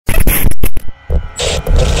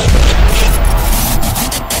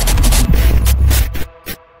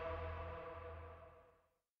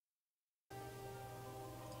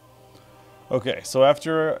Okay, so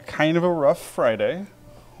after kind of a rough Friday,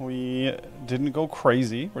 we didn't go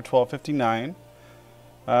crazy. We're 12:59.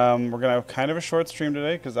 We're gonna have kind of a short stream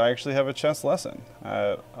today because I actually have a chess lesson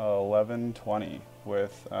at 11:20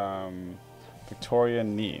 with Victoria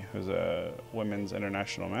Nee, who's a women's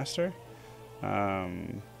international master.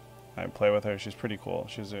 I play with her. She's pretty cool.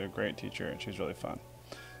 She's a great teacher and she's really fun.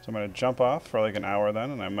 So I'm gonna jump off for like an hour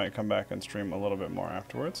then, and I might come back and stream a little bit more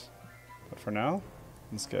afterwards. But for now,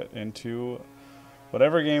 let's get into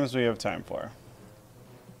whatever games we have time for.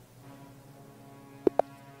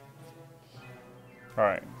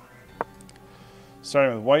 Alright.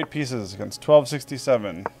 Starting with white pieces against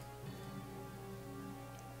 1267.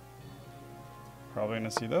 Probably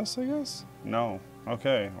gonna see this, I guess? No.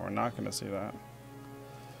 Okay, we're not gonna see that.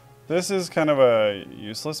 This is kind of a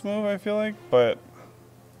useless move, I feel like, but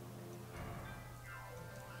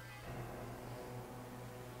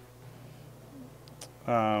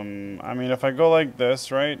I mean, if I go like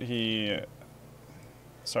this, right, he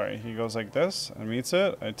goes like this and meets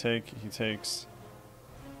it, he takes,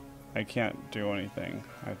 I can't do anything.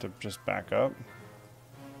 I have to just back up.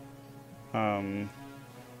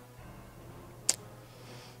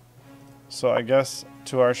 So I guess,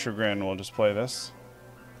 to our chagrin, we'll just play this.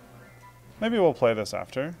 Maybe we'll play this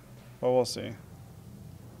after, but we'll see.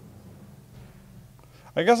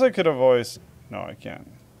 I guess I could have always, no, I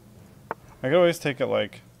can't. I could always take it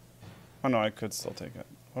like, oh no, I could still take it.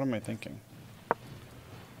 What am I thinking?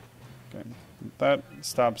 Okay, that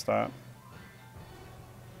stops that.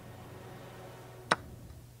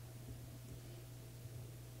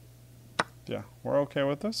 Yeah, we're okay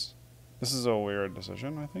with this. This is a weird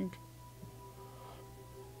decision, I think.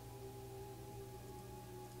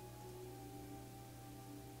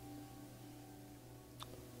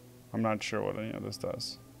 I'm not sure what any of this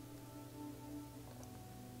does.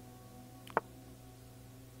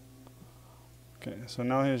 Okay, so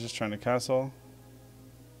now he's just trying to castle.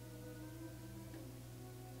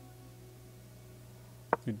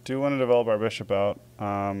 We do want to develop our bishop out.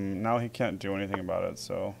 Now he can't do anything about it,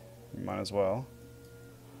 so we might as well.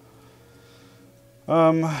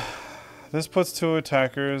 This puts two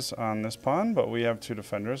attackers on this pawn, but we have two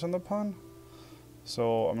defenders on the pawn.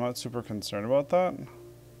 So I'm not super concerned about that.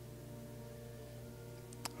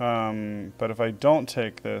 But if I don't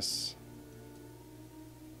take this,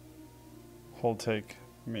 he'll take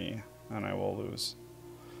me, and I will lose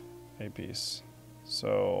a piece.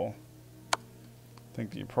 So I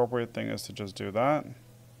think the appropriate thing is to just do that.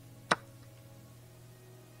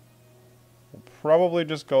 We'll probably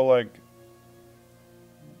just go like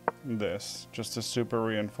this, just to super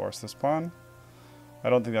reinforce this pawn. I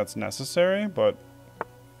don't think that's necessary, but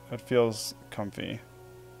it feels comfy.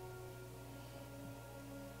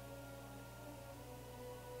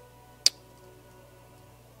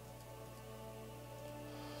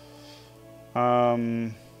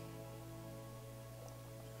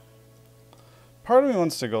 Part of me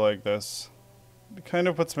wants to go like this. It kind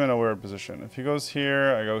of puts me in a weird position. If he goes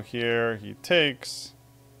here, I go here, he takes.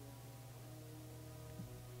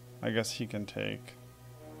 I guess he can take.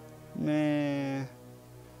 Nah.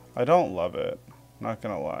 I don't love it. Not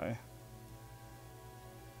gonna lie.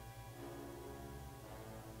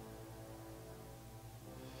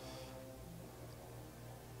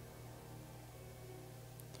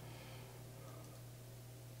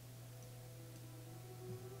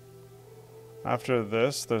 After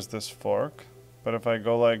this, there's this fork. But if I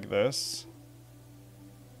go like this,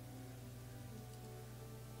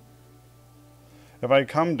 if I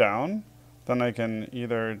come down, then I can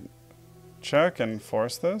either check and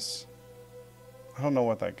force this. I don't know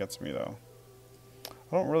what that gets me though.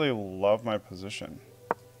 I don't really love my position.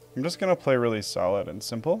 I'm just gonna play really solid and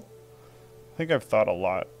simple. I think I've thought a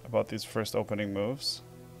lot about these first opening moves.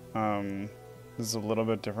 This is a little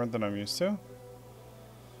bit different than I'm used to.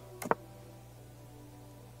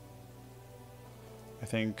 I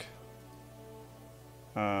think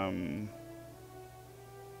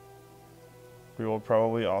we will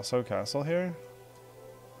probably also castle here.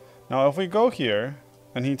 Now if we go here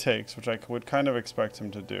and he takes, which I would kind of expect him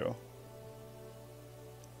to do,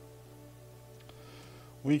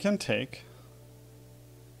 we can take.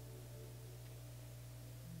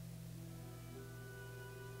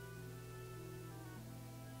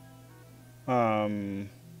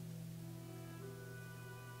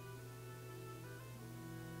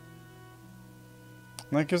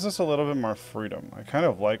 And that gives us a little bit more freedom. I kind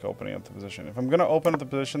of like opening up the position. If I'm going to open up the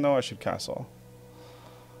position, though, I should castle.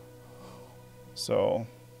 So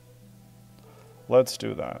let's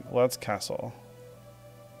do that. Let's castle.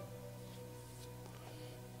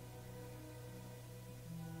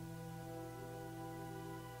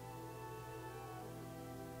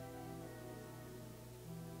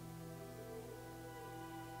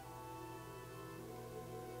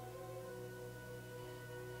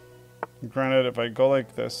 Granted, if I go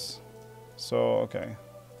like this, so, okay.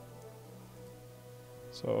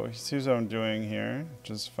 So he sees what I'm doing here,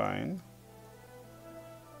 which is fine.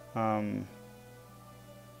 But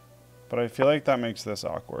I feel like that makes this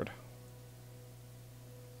awkward.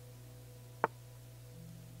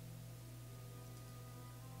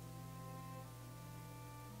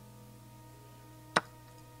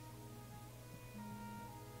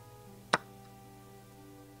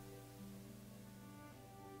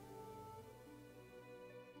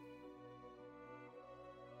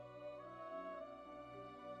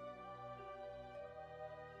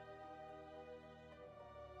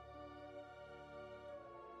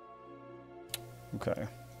 Okay.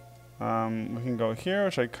 We can go here,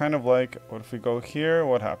 which I kind of like. What if we go here?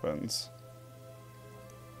 What happens?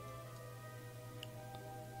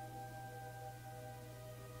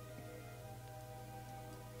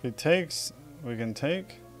 If he takes, we can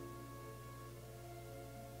take.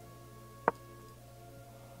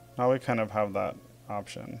 Now we kind of have that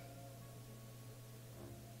option.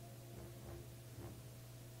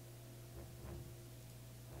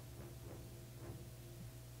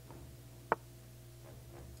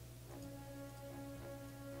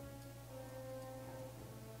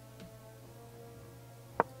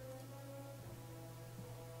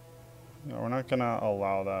 No, we're not gonna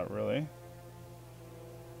allow that, really.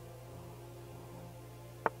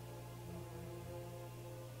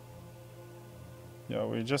 Yeah,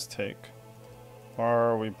 we just take.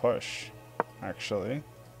 Or we push, actually.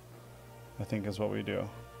 I think is what we do.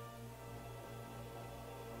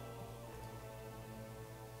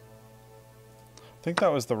 I think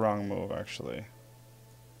that was the wrong move, actually.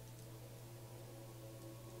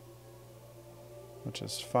 Which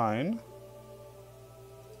is fine.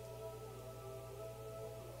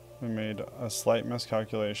 We made a slight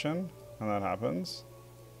miscalculation, and that happens.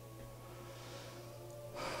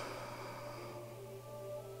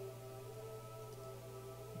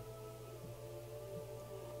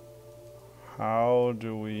 How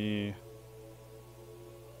do we...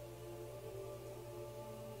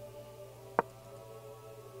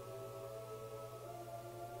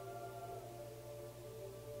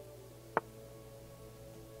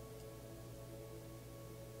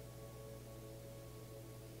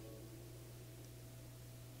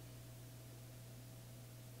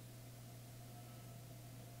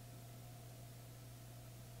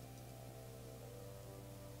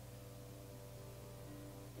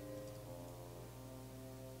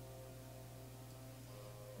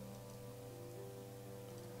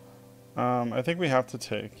 I think we have to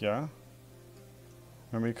take, yeah?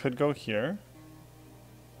 And we could go here.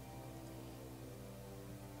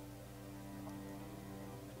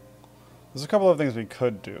 There's a couple of things we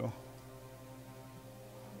could do.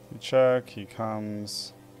 We check, he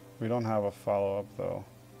comes. We don't have a follow-up, though.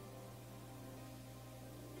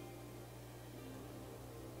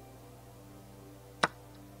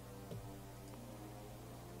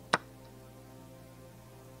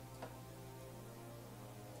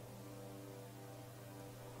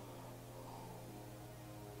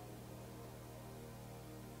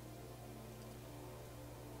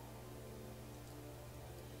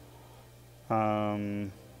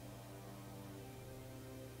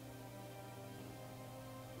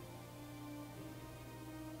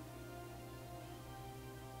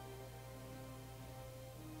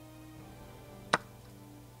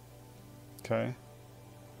 Okay.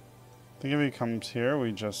 I think if he comes here,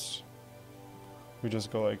 we just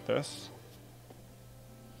go like this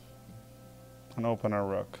and open our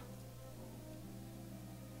rook.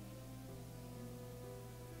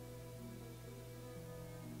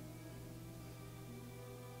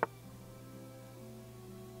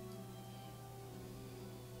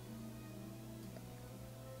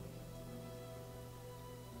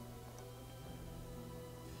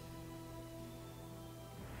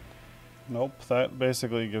 Nope, that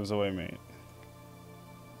basically gives away mate.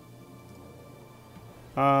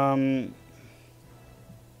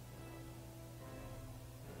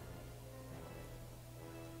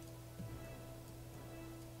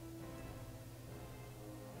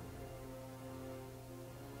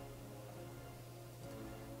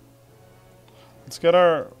 Let's get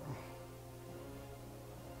our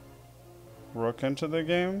rook into the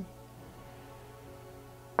game.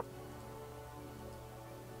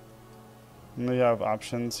 And we have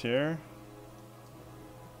options here.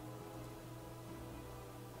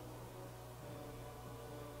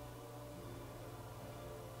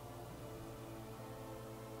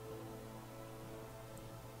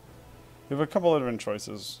 We have a couple of different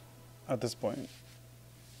choices at this point.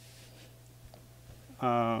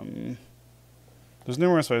 There's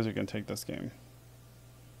numerous ways we can take this game.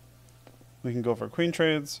 We can go for queen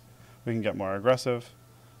trades. We can get more aggressive.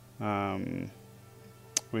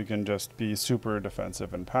 We can just be super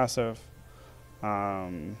defensive and passive.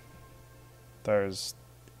 There's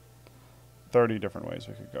 30 different ways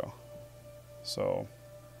we could go. So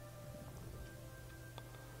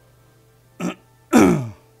we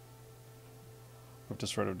have to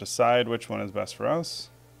sort of decide which one is best for us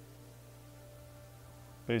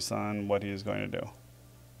based on what he's going to do.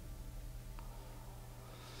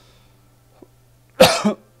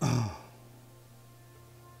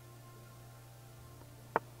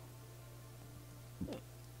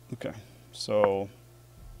 Okay, so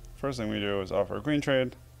first thing we do is offer a queen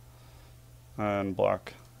trade and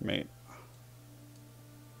block mate.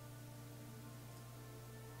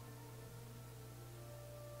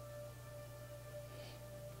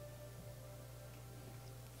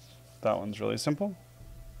 That one's really simple.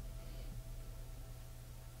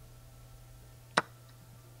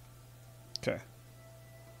 Okay.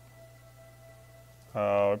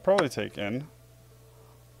 I'd probably take in.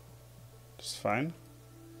 Just fine.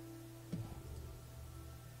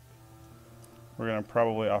 We're going to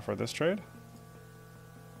probably offer this trade.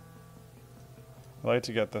 I'd like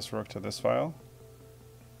to get this rook to this file.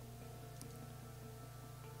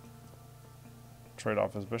 Trade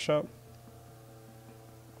off his bishop.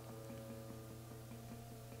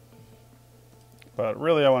 But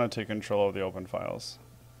really I want to take control of the open files.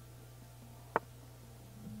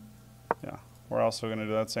 Yeah, we're also going to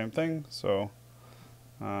do that same thing, so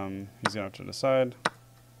he's going to have to decide.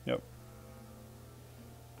 Yep.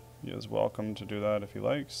 He is welcome to do that if he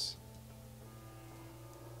likes.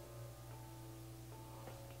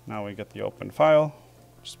 Now we get the open file,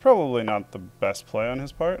 which is probably not the best play on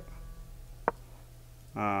his part.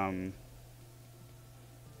 But,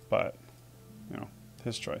 you know,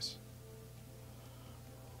 his choice.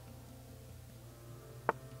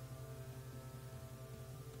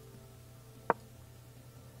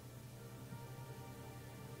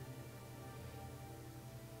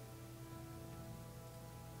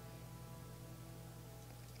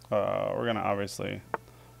 We're going to obviously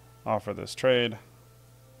offer this trade.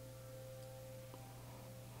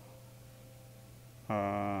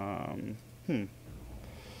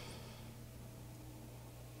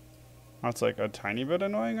 That's like a tiny bit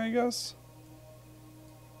annoying, I guess.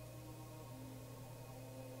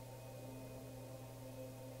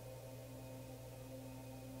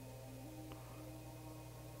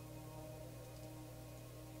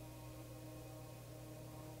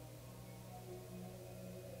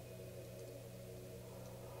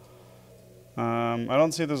 I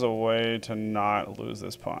don't see there's a way to not lose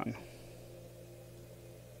this pawn.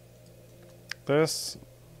 This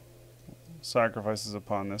sacrifices a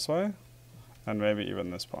pawn this way, and maybe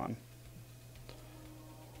even this pawn.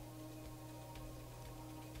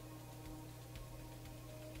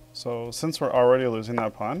 So since we're already losing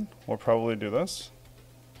that pawn, we'll probably do this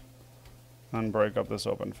and break up this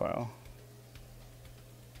open file.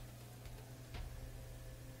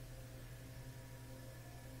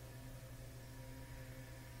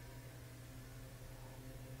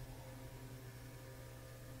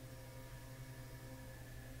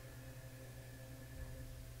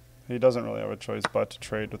 He doesn't really have a choice but to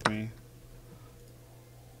trade with me.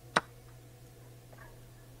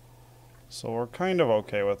 So we're kind of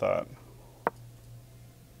okay with that.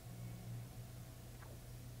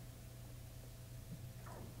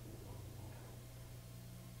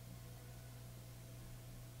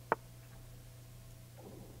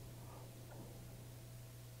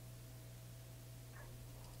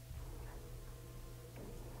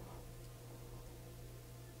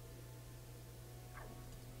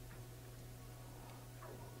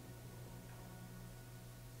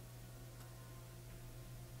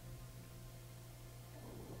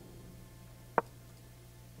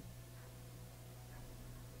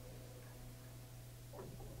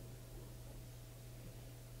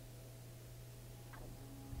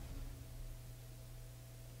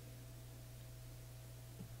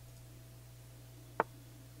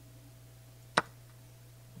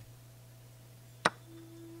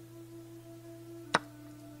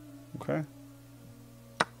 Okay.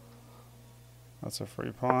 That's a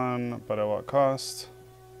free pawn, but at what cost?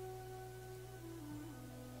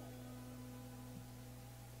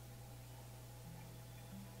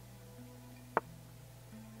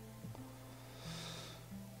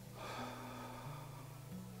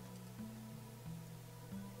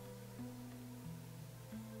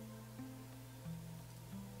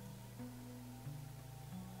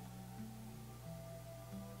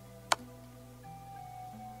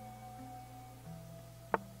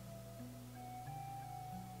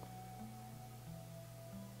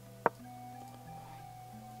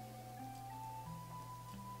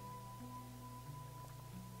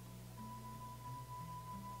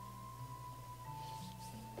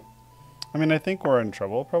 I mean, I think we're in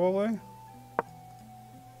trouble, probably.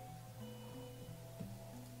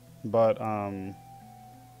 But, I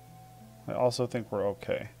also think we're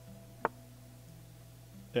okay.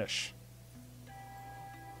 Ish.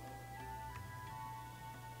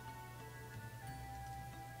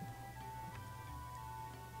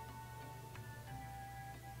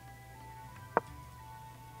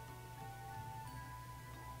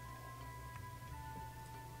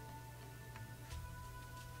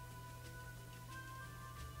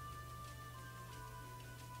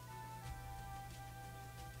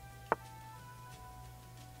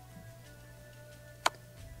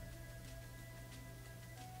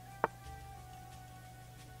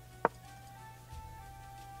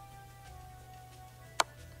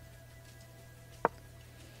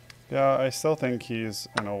 Yeah, I still think he's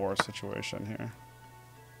in a worse situation here.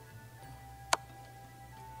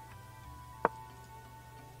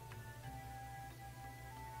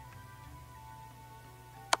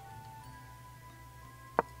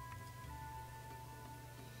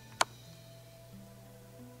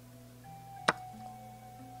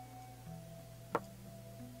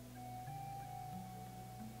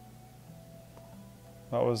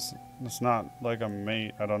 It's not like a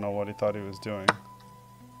mate. I don't know what he thought he was doing.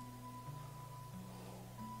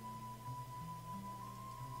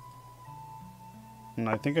 And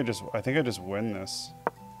I think I just win this.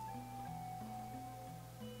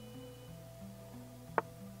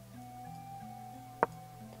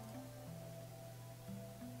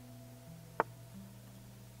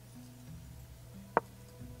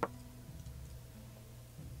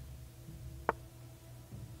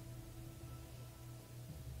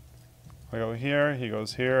 I go here, he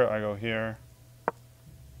goes here, I go here.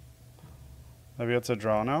 Maybe it's a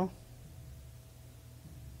draw now.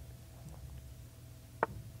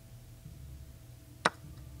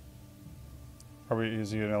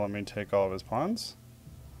 Is he gonna let me take all of his pawns?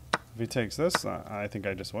 If he takes this, I think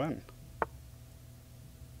I just win.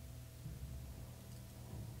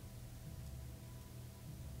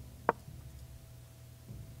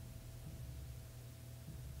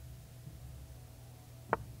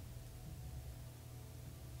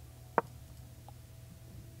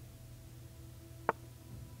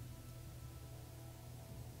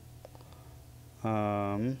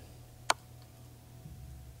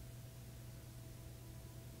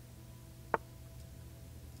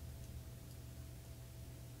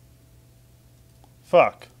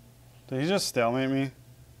 Fuck. Did he just stalemate me?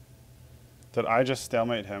 Did I just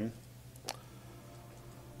stalemate him?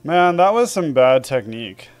 Man, that was some bad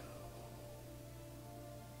technique.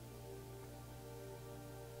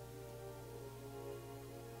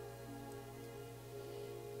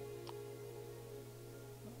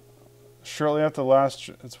 Shortly after the last,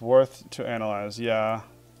 it's worth to analyze. Yeah.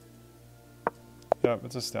 Yep,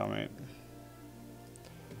 it's a stalemate.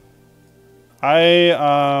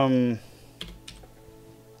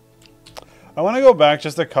 I want to go back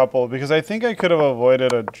just a couple because I think I could have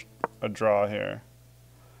avoided a draw here.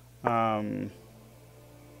 If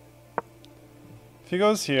he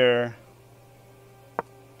goes here,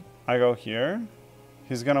 I go here.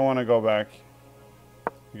 He's going to want to go back.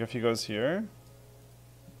 Like if he goes here,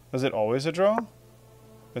 is it always a draw?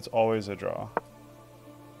 It's always a draw.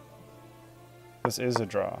 This is a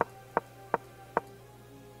draw.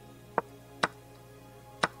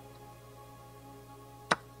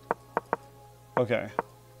 Okay,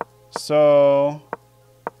 so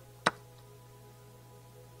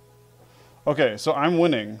I'm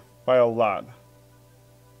winning by a lot.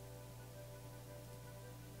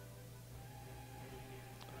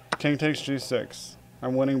 King takes g6.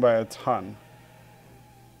 I'm winning by a ton.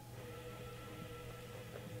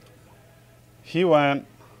 He went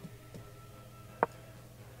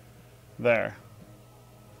there.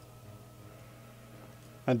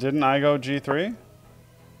 And didn't I go g3?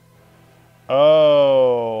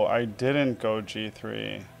 Oh, I didn't go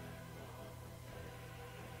g3.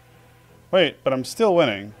 Wait, but I'm still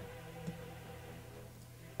winning.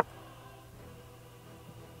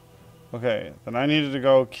 Okay, then I needed to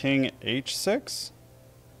go king h6?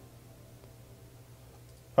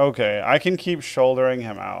 Okay, I can keep shouldering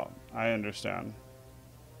him out. I understand.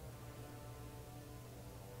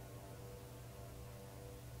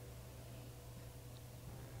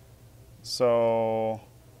 So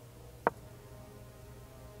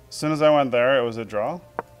as soon as I went there, it was a draw?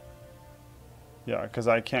 Yeah, because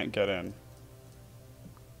I can't get in.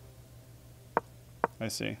 I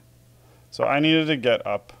see. So I needed to get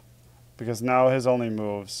up because now his only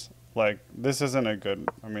moves, like, this isn't a good,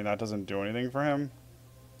 I mean, that doesn't do anything for him.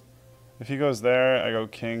 If he goes there, I go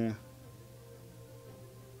king.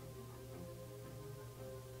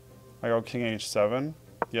 I go king h7.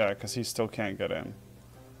 Yeah, because he still can't get in.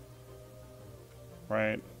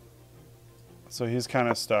 Right? So he's kind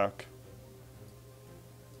of stuck.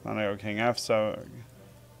 Then I go king f7.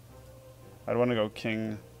 I'd want to go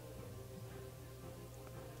king.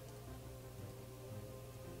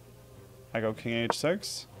 I go king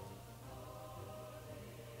h6.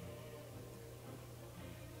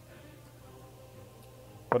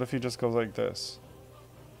 What if he just goes like this?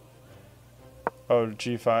 Oh,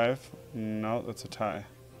 g5? No, that's a tie.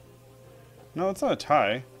 No, it's not a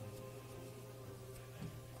tie.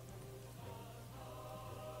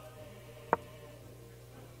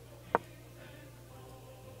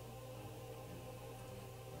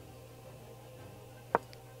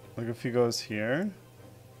 Like if he goes here.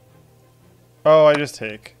 Oh, I just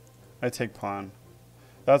take. I take pawn.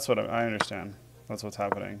 That's what I understand. That's what's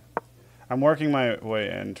happening. I'm working my way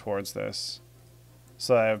in towards this.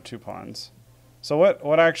 So I have 2 pawns. So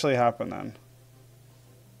what actually happened then?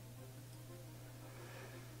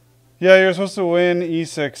 Yeah, you're supposed to win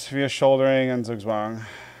e6 via shouldering and zugzwang.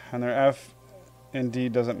 And their f and d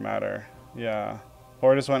doesn't matter. Yeah.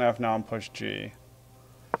 Or just went f now and push g.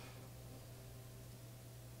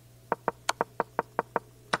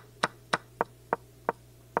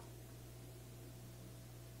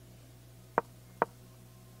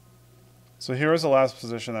 So here was the last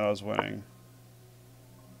position that I was winning.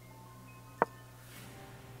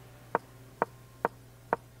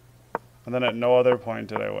 And then at no other point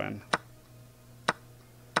did I win.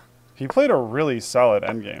 He played a really solid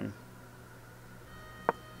endgame.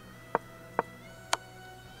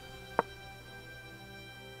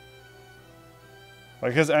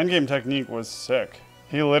 Like his endgame technique was sick.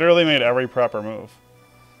 He literally made every proper move.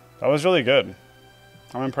 That was really good.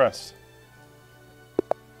 I'm impressed.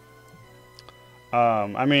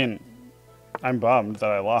 I mean, I'm bummed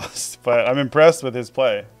that I lost, but I'm impressed with his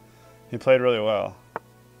play. He played really well.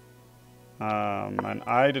 And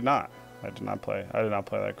I did not. I did not play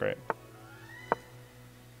that great.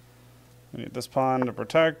 We need this pawn to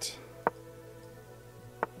protect.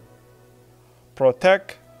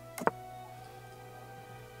 Protect.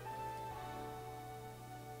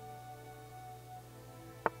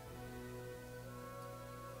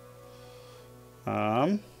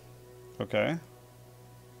 Okay.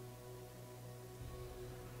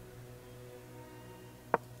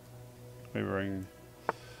 We bring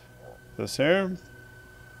this here.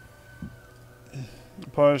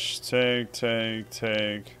 Push, take.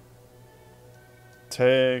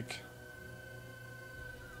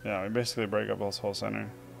 Yeah, we basically break up this whole center.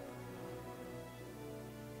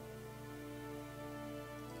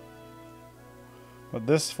 But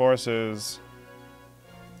this forces...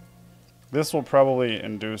 This will probably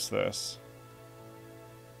induce this.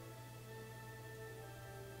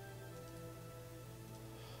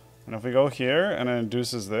 And if we go here and it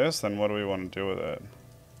induces this, then what do we want to do with it?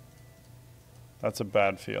 That's a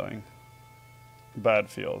bad feeling. Bad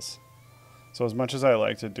feels. So as much as I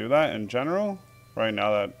like to do that in general, right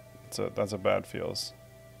now that's a bad feels.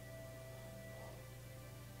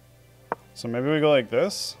 So maybe we go like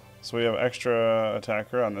this, so we have extra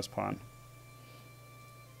attacker on this pawn.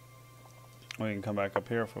 We can come back up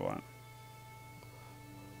here if we want.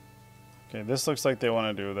 Okay, this looks like they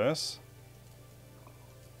want to do this.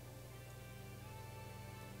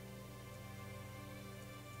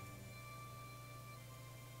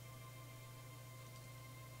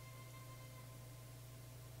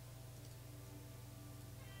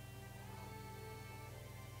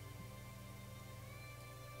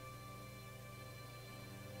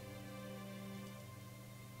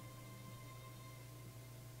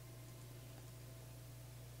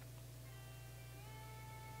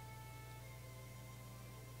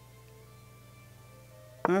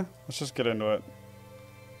 Let's just get into it.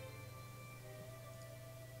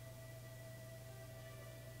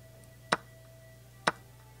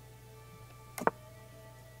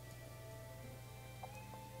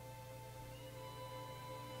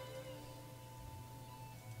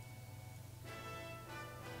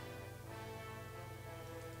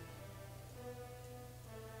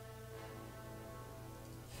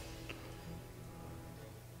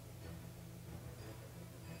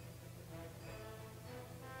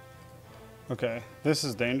 Okay, this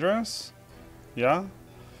is dangerous. Yeah?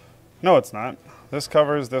 No, it's not. This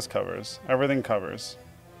covers, this covers. Everything covers.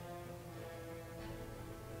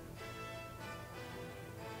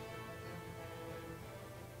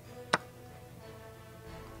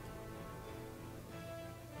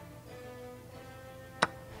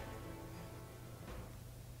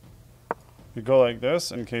 You go like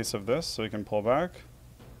this in case of this, so you can pull back.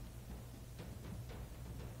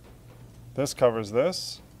 This covers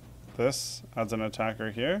this. This adds an attacker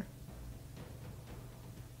here.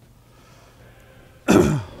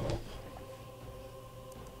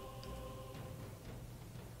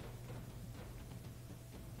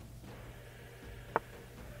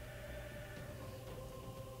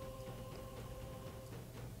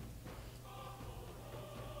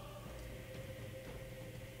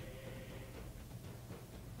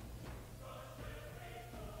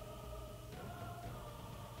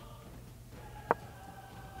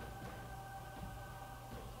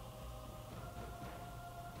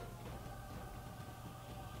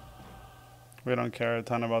 We don't care a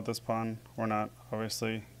ton about this pawn. We're not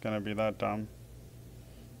obviously going to be that dumb.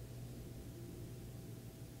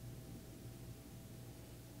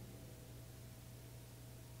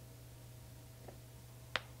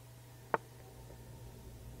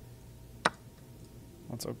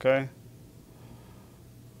 That's okay.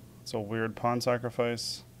 It's a weird pawn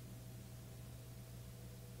sacrifice.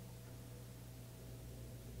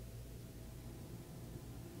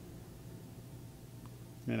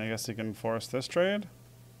 I mean, I guess he can force this trade.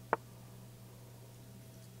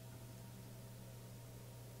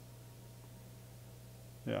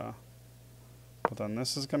 Yeah. But then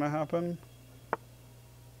this is going to happen.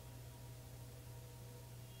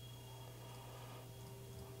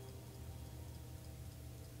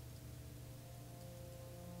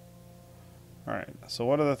 Alright, so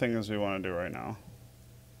what are the things we want to do right now?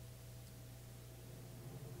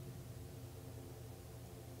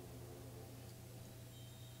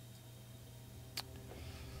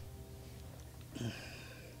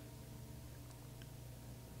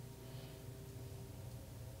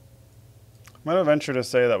 I'm going to venture to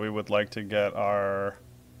say that we would like to get our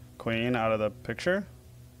queen out of the picture.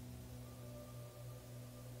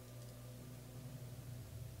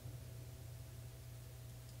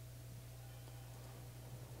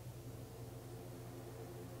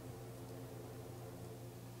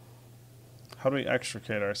 How do we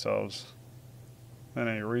extricate ourselves in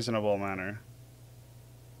a reasonable manner?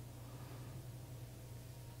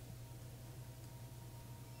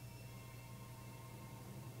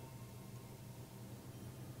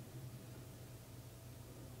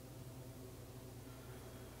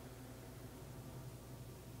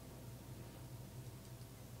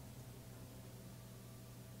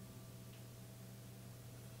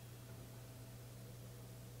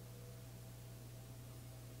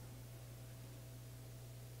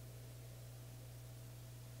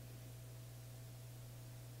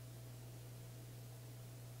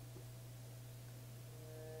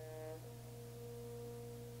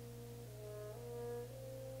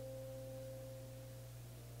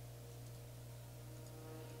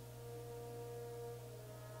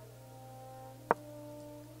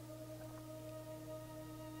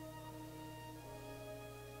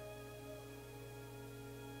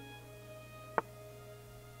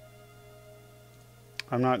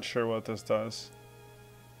 I'm not sure what this does.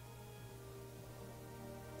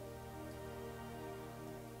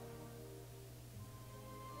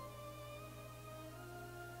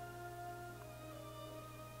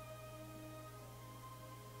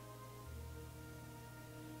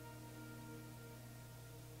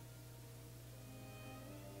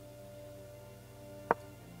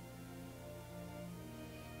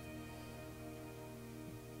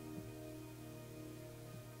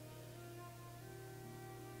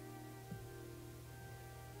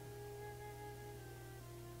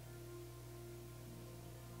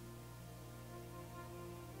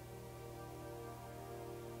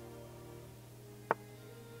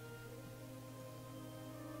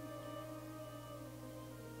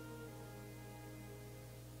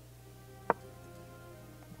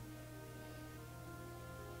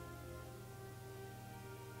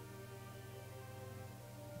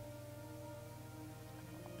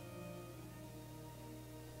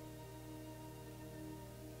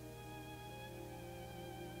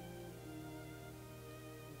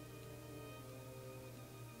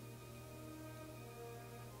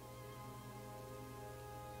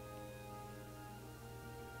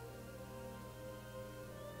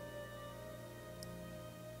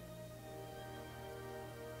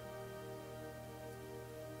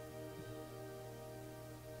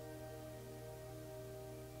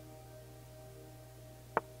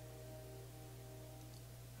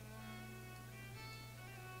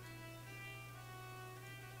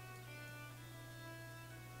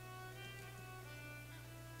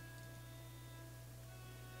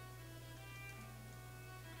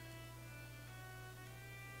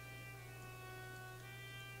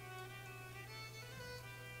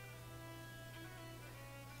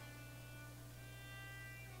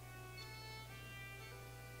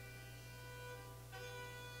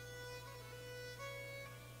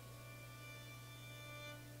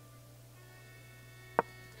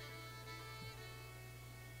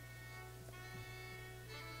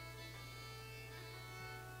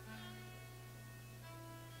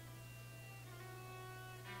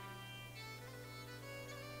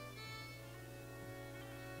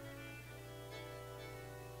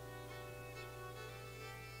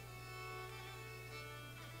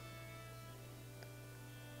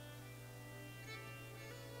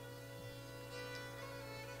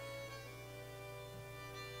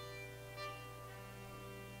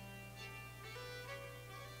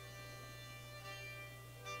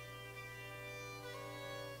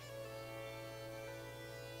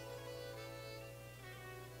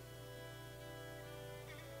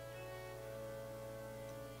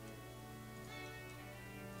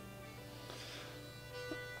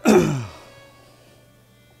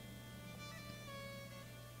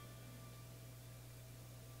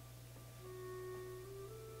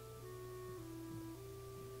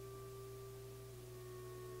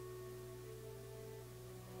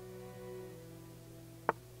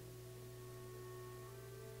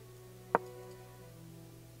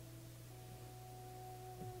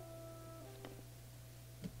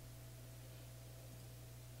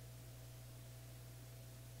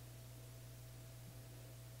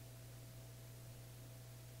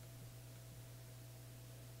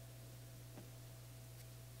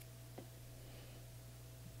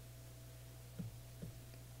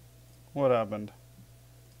 What happened?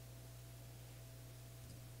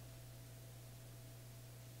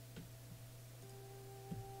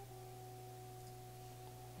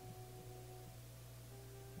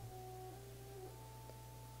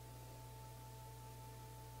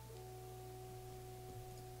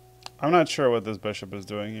 I'm not sure what this bishop is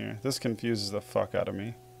doing here. This confuses the fuck out of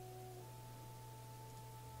me.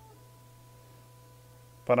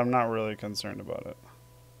 But I'm not really concerned about it.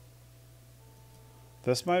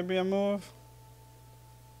 This might be a move.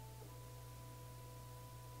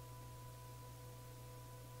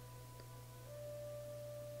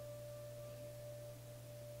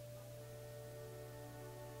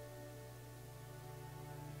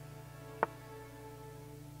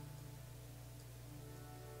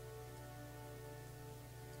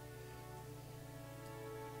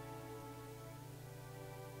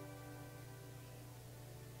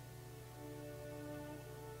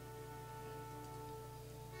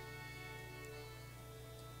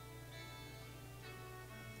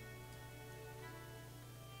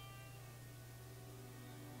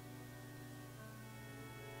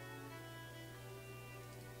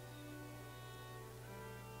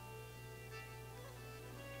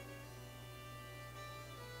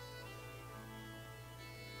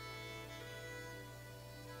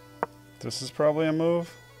 This is probably a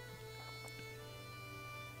move.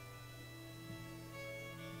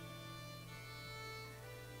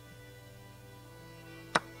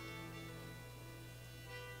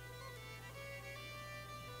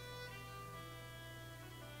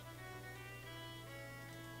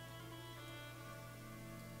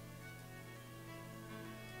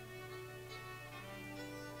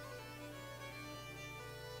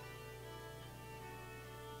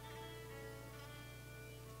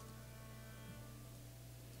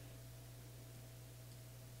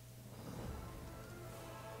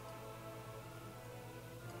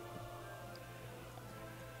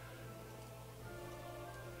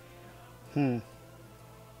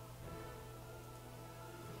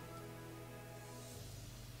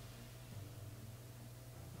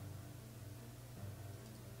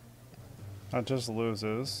 That just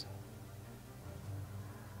loses.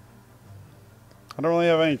 I don't really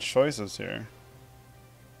have any choices here.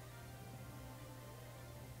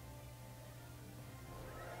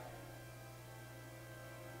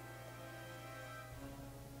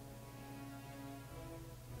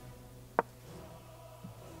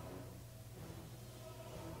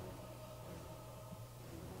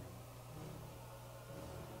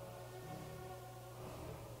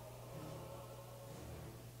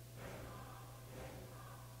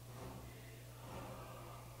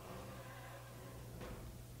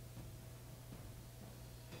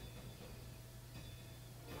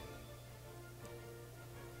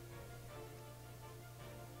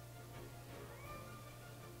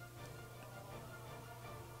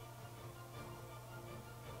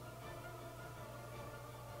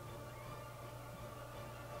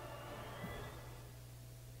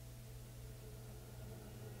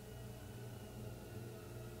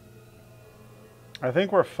 I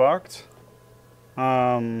think we're fucked.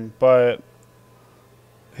 But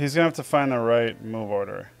he's gonna have to find the right move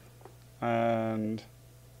order. And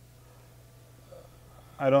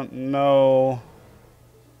I don't know.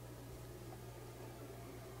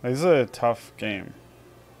 This is a tough game.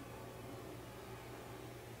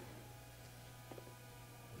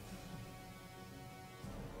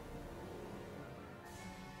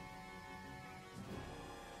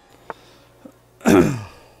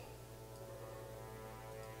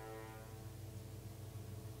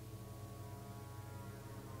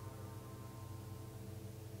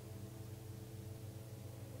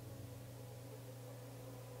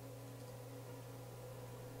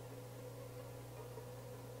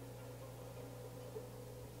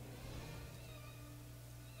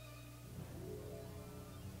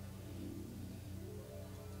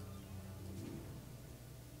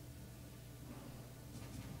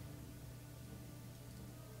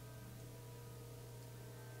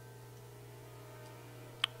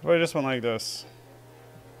 If I just went like this.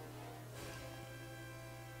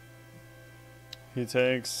 He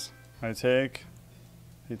takes, I take,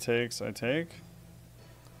 he takes, I take.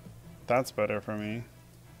 That's better for me.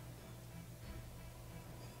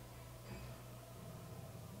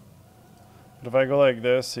 But if I go like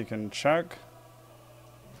this, he can check.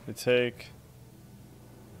 I take.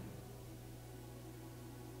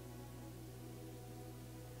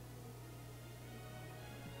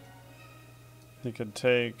 He could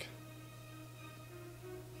take.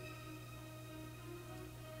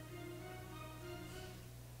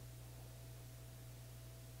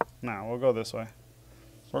 Nah, we'll go this way.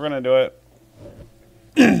 We're gonna do it.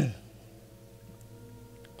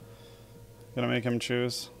 Gonna make him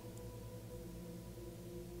choose.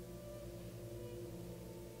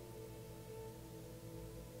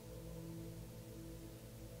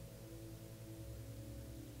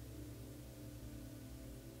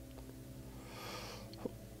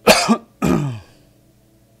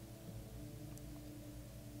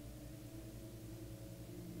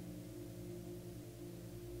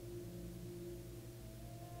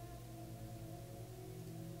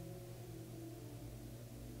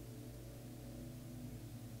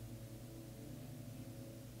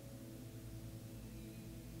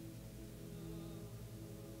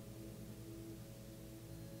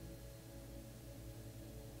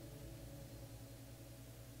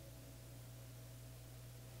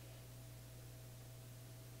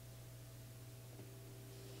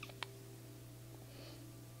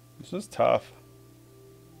 This is tough.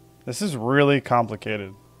 This is really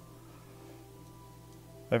complicated.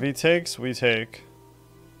 If he takes, we take.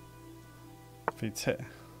 If he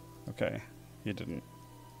okay, he didn't.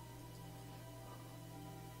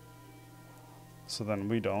 So then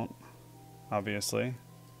we don't, obviously,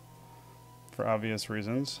 for obvious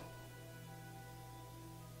reasons.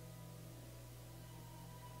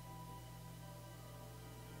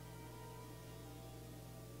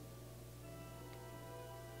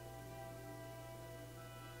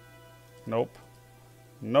 Nope.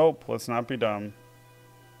 Nope, let's not be dumb.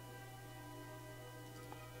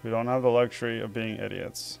 We don't have the luxury of being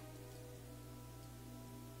idiots.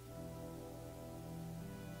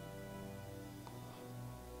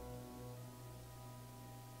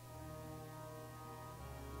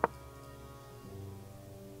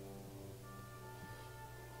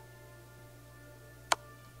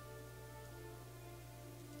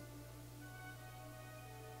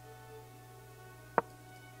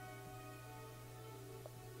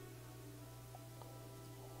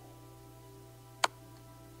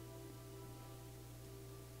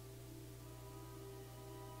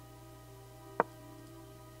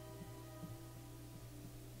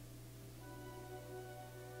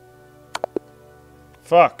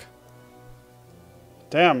 Fuck.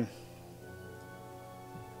 Damn.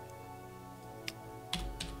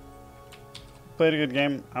 Played a good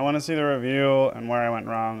game. I want to see the review and where I went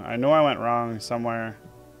wrong. I know I went wrong somewhere.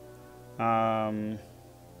 Am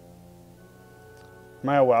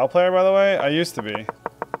I a WoW player, by the way? I used to be.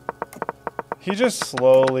 He just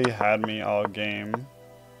slowly had me all game.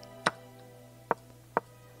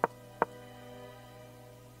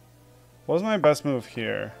 What was my best move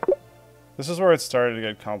here? This is where it started to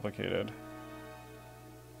get complicated.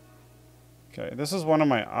 Okay, this is one of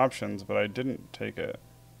my options, but I didn't take it.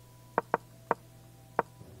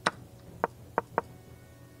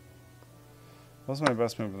 What was my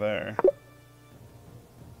best move there?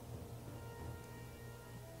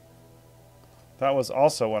 That was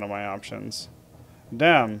also one of my options.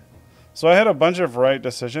 Damn. So I had a bunch of right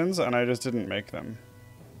decisions, and I just didn't make them.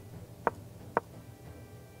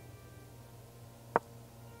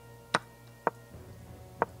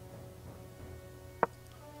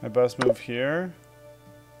 My best move here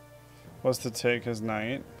was to take his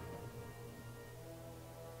knight.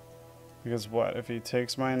 Because what? If he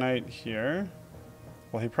takes my knight here,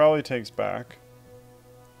 well, he probably takes back.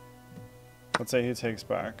 Let's say he takes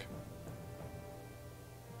back.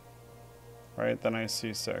 Right, then I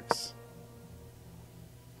c6.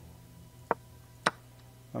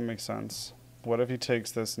 That makes sense. What if he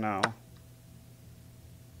takes this now?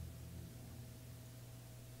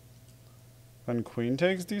 Then queen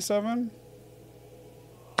takes d7?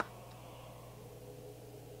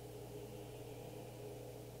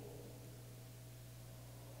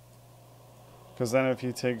 Because then if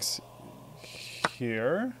he takes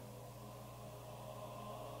here,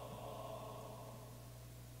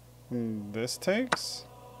 and this takes?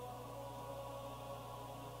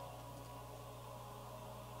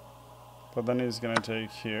 But then he's going to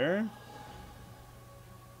take here,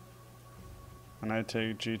 and I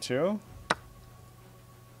take g2.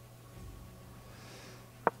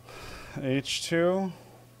 h2.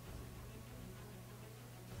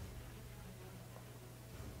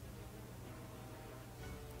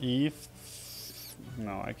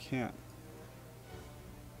 No, I can't.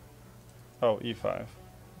 Oh, e5.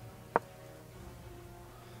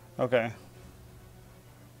 Okay.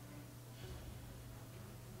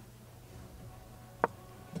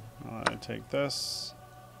 I take this.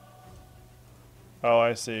 Oh,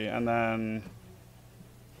 I see. And then...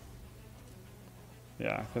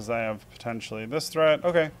 yeah, because I have potentially this threat.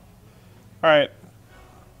 Okay. Alright.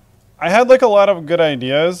 I had like a lot of good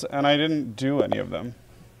ideas, and I didn't do any of them.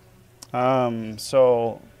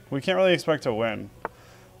 So we can't really expect to win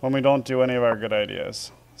when we don't do any of our good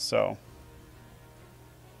ideas. So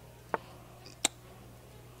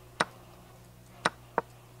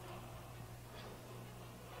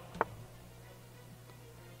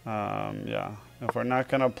Yeah, if we're not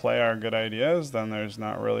going to play our good ideas, then there's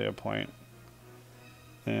not really a point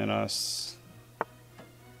in us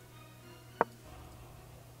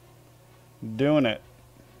doing it.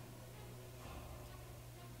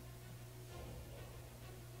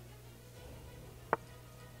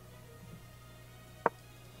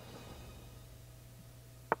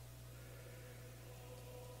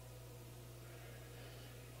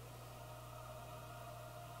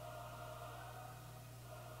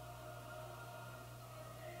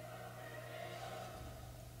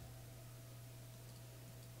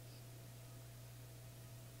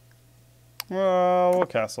 Well, we'll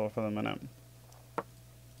castle for the minute.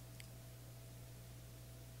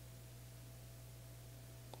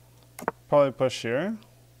 Probably push here.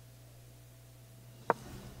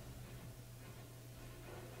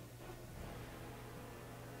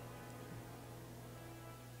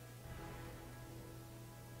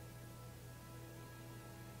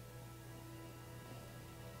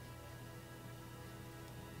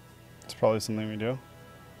 It's probably something we do.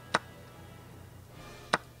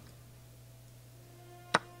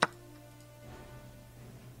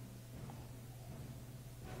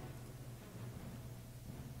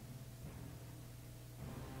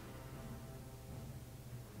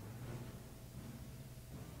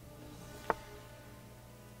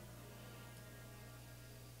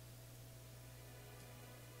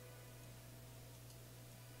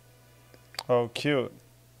 Oh, cute.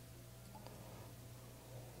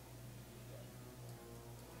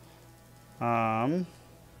 I'm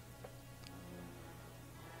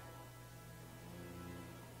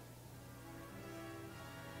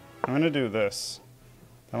gonna do this.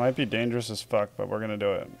 That might be dangerous as fuck, but we're gonna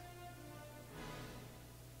do it.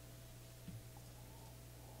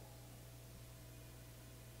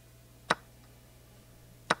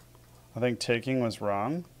 I think taking was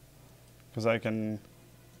wrong, because I can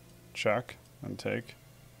check and take.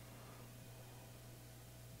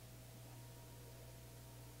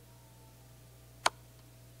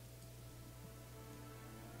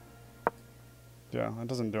 Yeah, that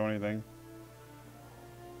doesn't do anything.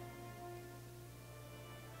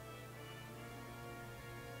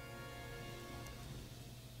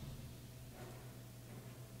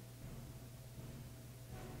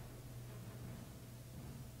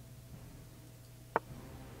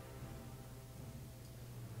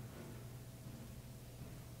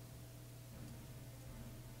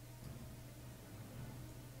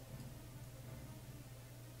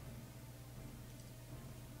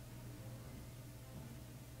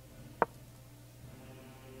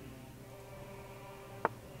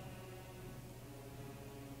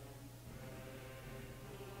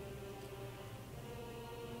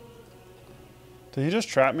 Did he just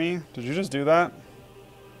trap me? Did you just do that?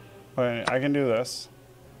 Wait, I can do this.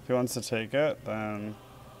 If he wants to take it, then...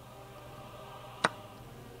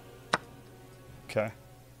 Okay.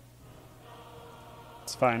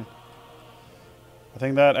 It's fine. I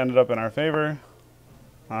think that ended up in our favor.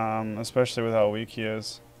 Especially with how weak he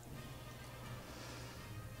is.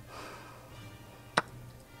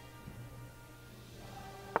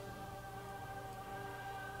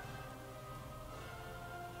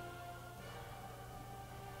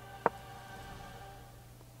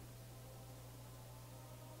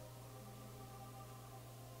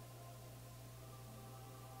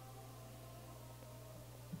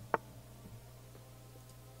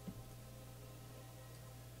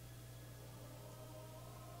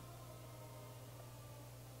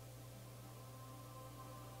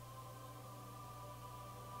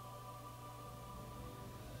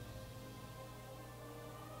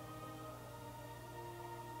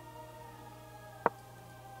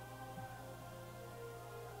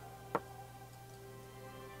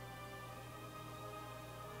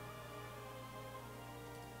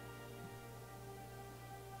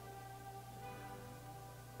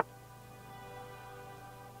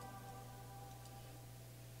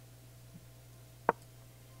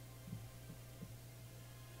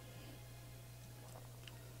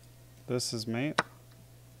 This is mate.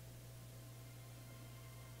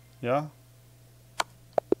 Yeah?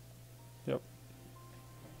 Yep.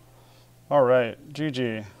 Alright,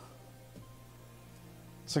 GG.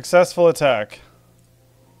 Successful attack.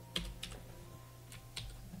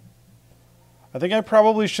 I think I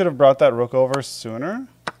probably should have brought that rook over sooner,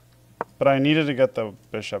 but I needed to get the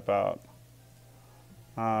bishop out.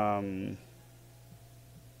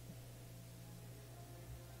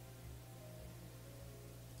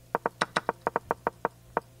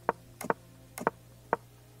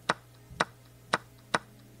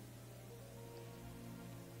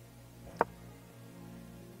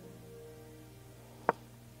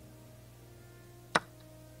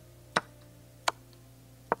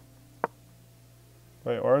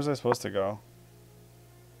 Wait, where was I supposed to go?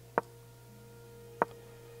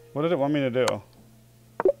 What did it want me to do?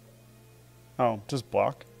 Oh, just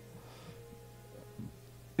block?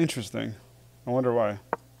 Interesting. I wonder why.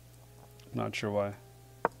 Not sure why.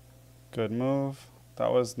 Good move.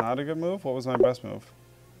 That was not a good move? What was my best move?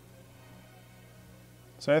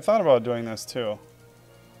 So I thought about doing this too.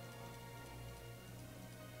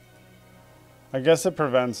 I guess it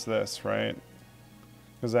prevents this, right?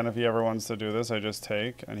 Because then if he ever wants to do this, I just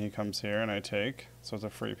take, and he comes here and I take. So it's a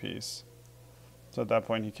free piece. So at that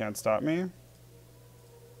point, he can't stop me.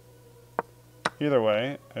 Either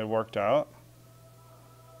way, it worked out.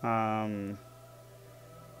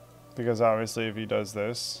 Because obviously if he does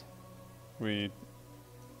this, we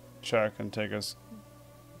check and take us,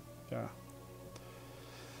 yeah.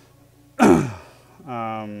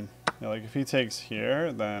 Yeah, like if he takes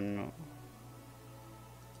here, then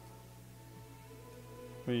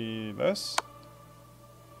we this,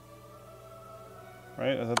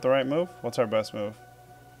 right? Is that the right move? What's our best move?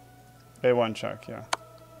 A1 check, yeah.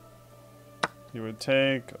 He would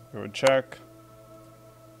take, we would check.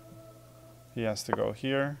 He has to go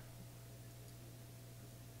here.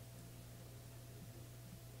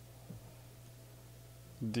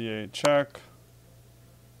 D8 check.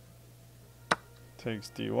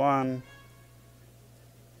 Takes D1.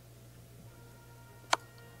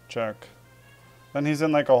 Check. Then he's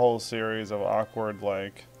in like a whole series of awkward,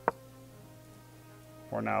 like,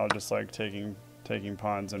 we're now just like taking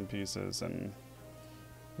pawns and pieces and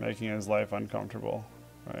making his life uncomfortable,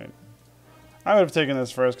 right? I would have taken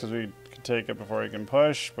this first because we could take it before he can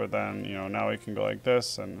push, but then, you know, now he can go like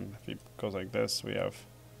this, and if he goes like this, we have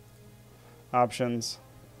options.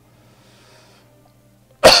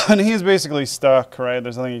 And he's basically stuck, right?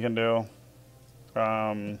 There's nothing he can do.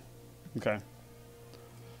 Okay.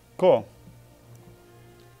 Cool.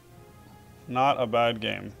 Not a bad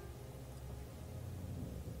game.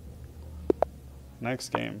 Next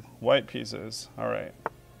game. White pieces. Alright.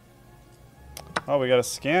 Oh, we got a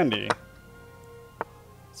Scandi.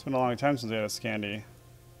 It's been a long time since we had a Scandi.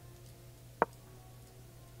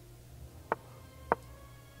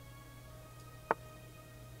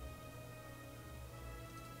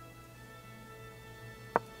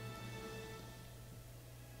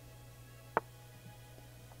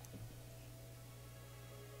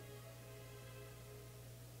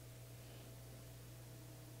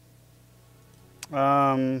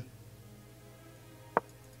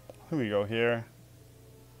 Here we go here.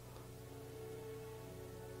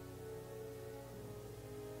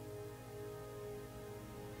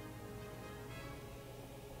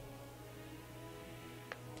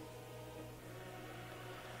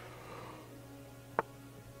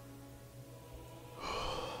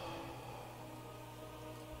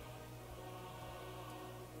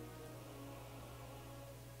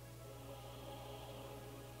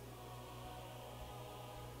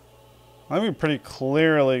 I think we pretty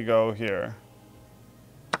clearly go here.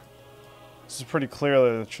 This is pretty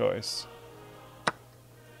clearly the choice.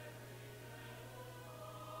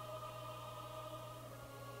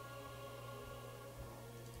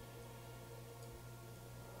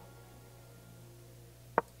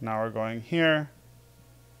 Now we're going here.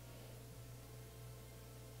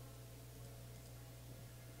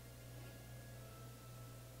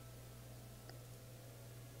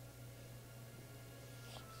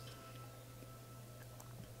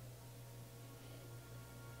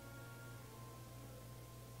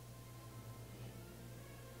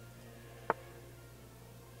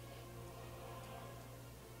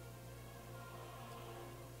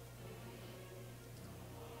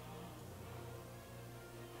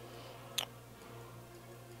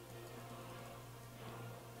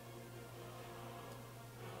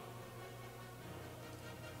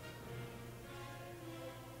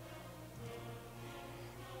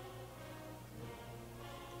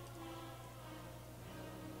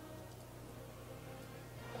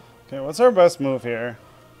 Okay, what's our best move here?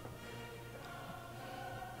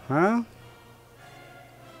 Huh?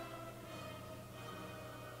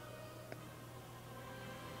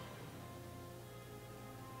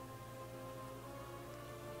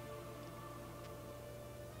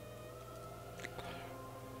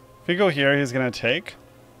 If we go here, he's gonna take,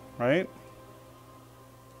 right?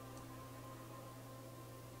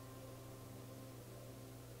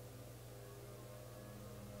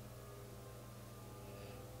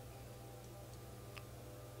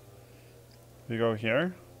 We go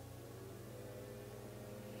here.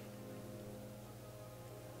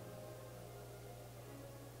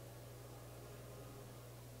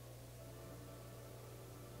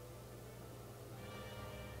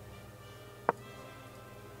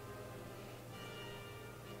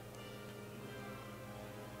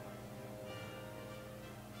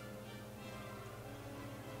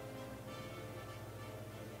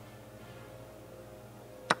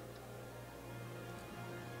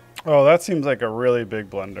 Oh, that seems like a really big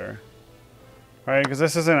blunder. Right, because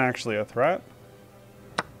this isn't actually a threat.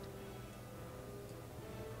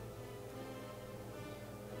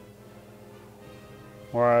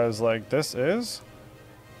 Whereas, like, this is.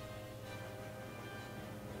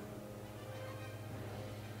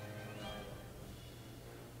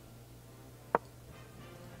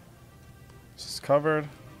 This is covered.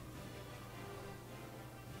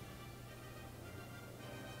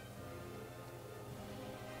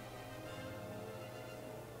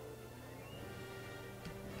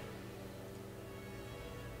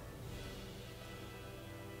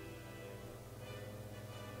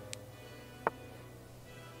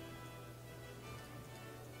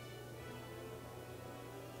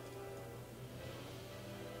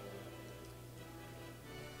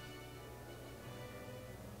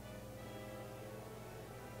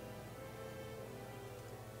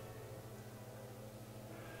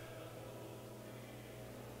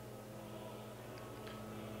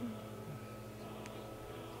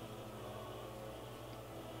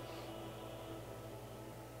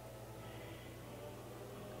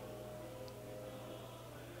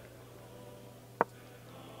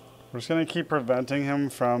 We're just going to keep preventing him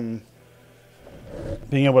from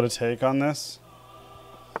being able to take on this.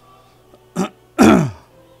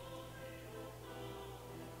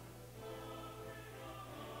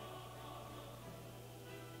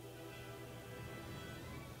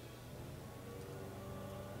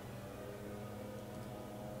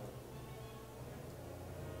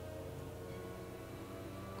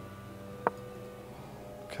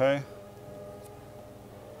 Okay.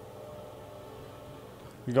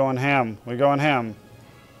 We going ham. We going ham.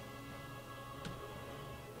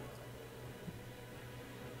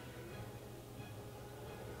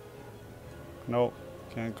 Nope.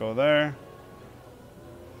 Can't go there.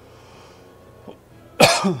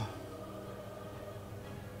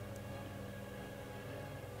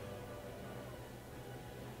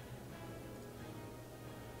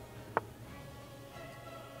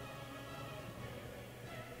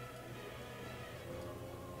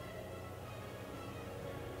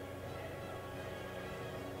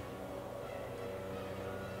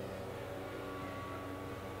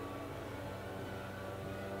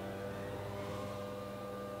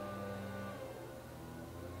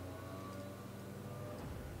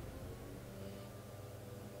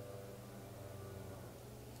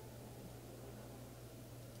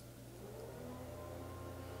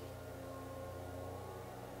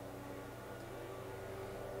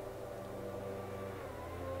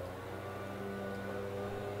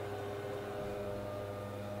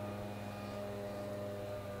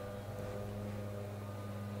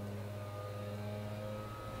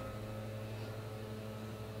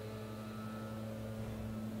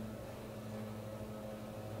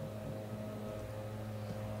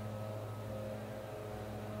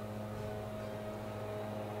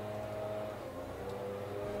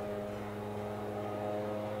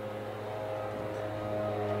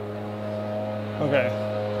 Okay.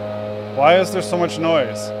 Why is there so much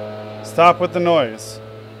noise? Stop with the noise.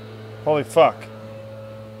 Holy fuck.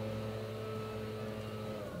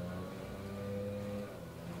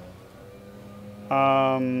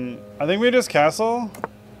 I think we just castle.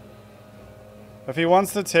 If he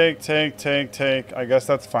wants to take, I guess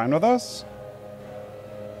that's fine with us.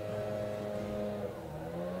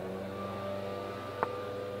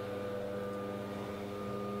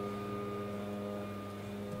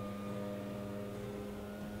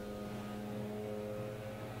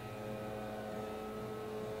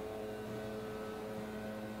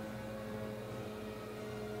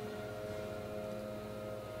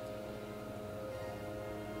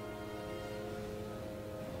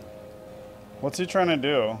 What's he trying to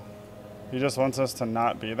do? He just wants us to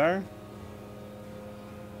not be there?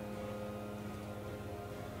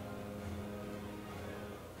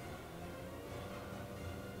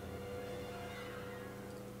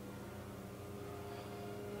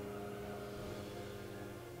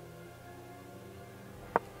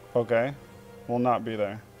 Okay. We'll not be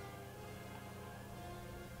there.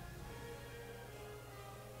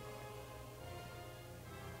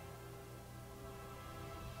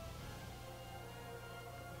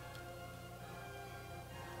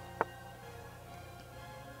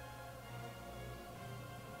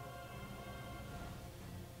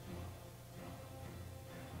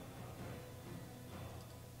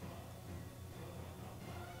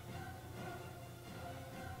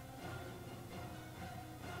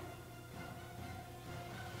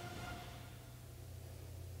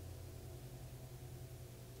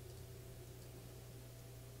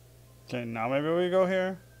 Okay, now maybe we go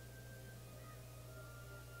here.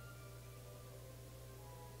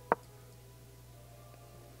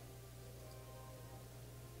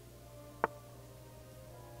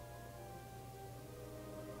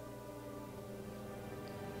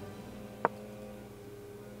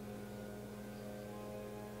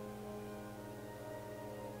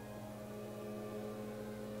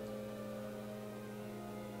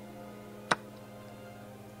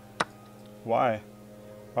 Why?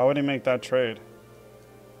 Why would he make that trade?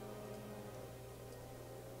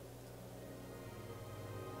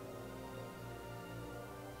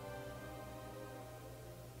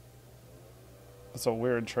 That's a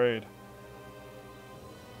weird trade.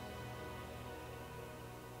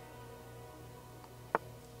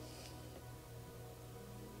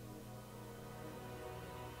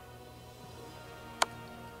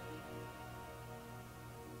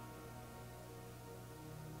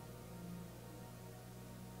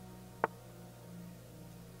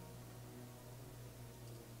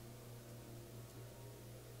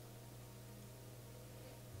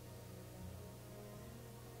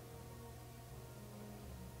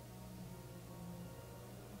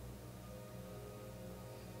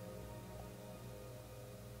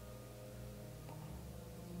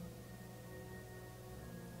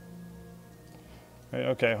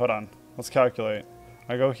 Okay, hold on. Let's calculate.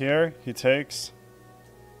 I go here, he takes,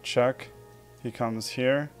 check. He comes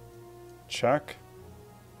here, check.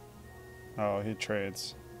 Oh, he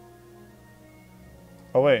trades.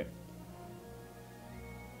 Oh, wait.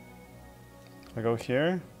 I go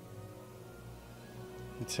here,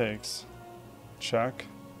 he takes, check.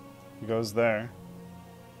 He goes there.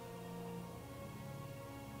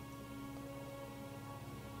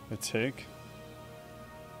 I take.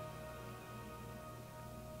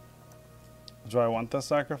 Do I want this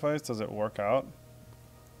sacrifice? Does it work out?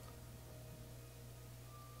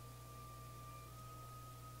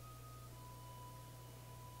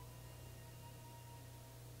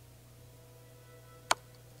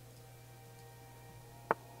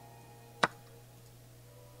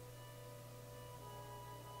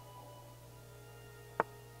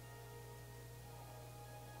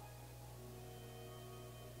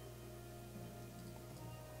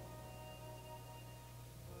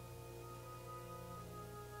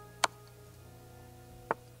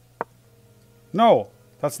 No,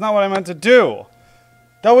 that's not what I meant to do.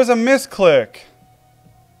 That was a misclick.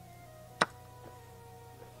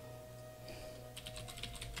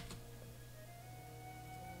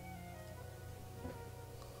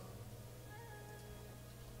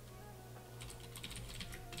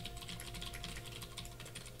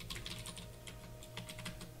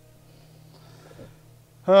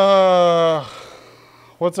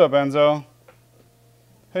 What's up, Enzo?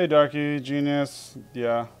 Hey, Darky, genius.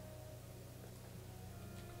 Yeah.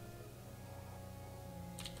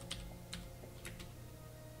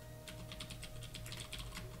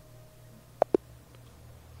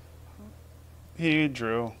 He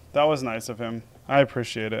drew. That was nice of him. I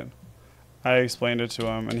appreciate it. I explained it to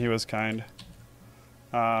him, and he was kind.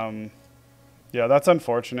 Yeah, that's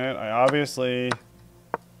unfortunate. I obviously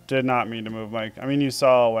did not mean to move my... I mean, you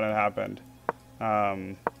saw when it happened.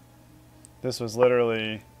 This was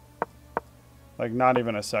literally, like, not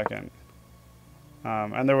even a second.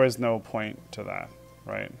 And there was no point to that,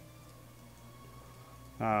 right?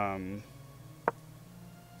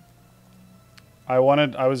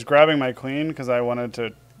 I was grabbing my queen because I wanted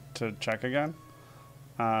to check again.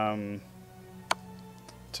 To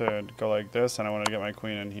go like this, and I wanted to get my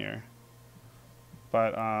queen in here.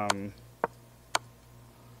 But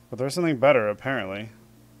there's something better, apparently,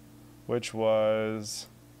 which was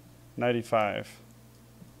 95.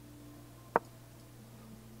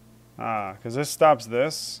 Because this stops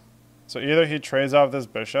this. So either he trades off this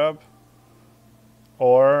bishop,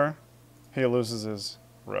 or he loses his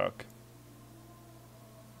rook.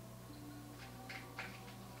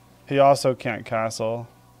 He also can't castle.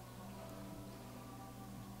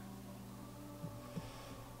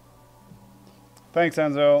 Thanks,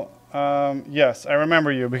 Enzo. Yes, I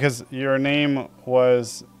remember you because your name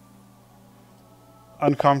was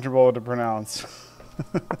uncomfortable to pronounce,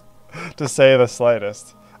 to say the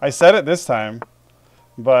slightest. I said it this time,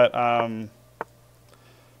 but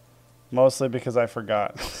mostly because I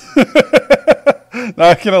forgot.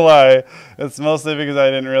 Not gonna lie, it's mostly because I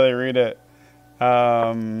didn't really read it.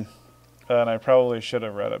 And I probably should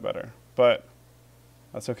have read it better, but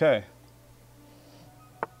that's okay.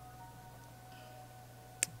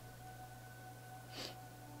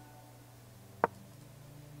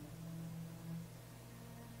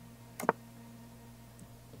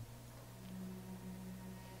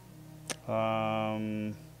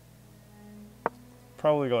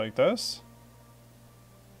 Probably go like this.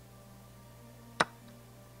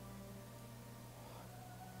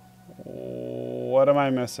 What am I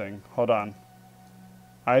missing? Hold on.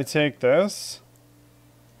 I take this.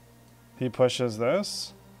 He pushes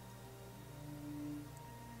this.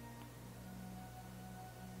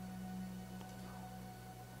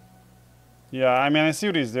 Yeah, I mean, I see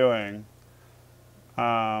what he's doing.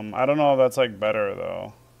 I don't know if that's like better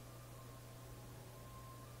though.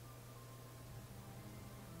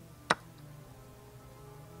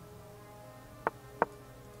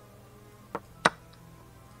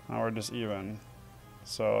 Now we're just even.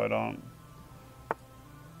 So I don't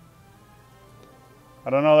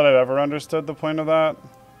know that I've ever understood the point of that.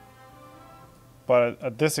 But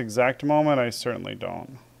at this exact moment, I certainly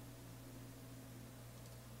don't.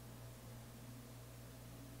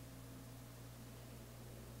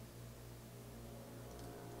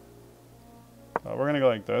 We're going to go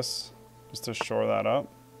like this, just to shore that up.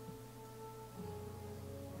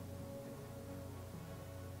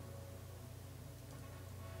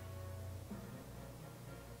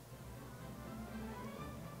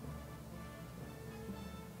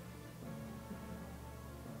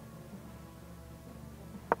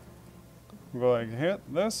 We'll go like hit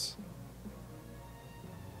this.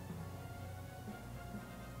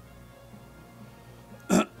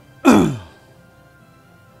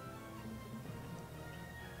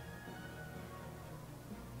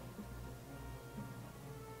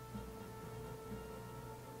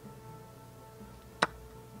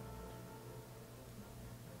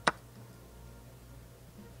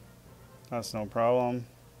 That's no problem.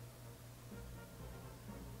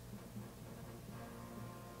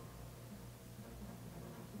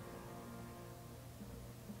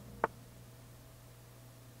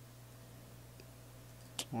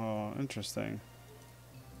 Oh, interesting.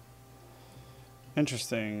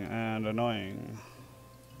 Interesting and annoying.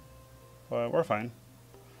 But we're fine.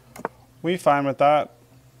 We fine with that.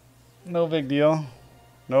 No big deal.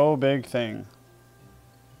 No big thing.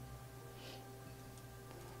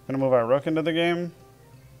 Gonna move our rook into the game.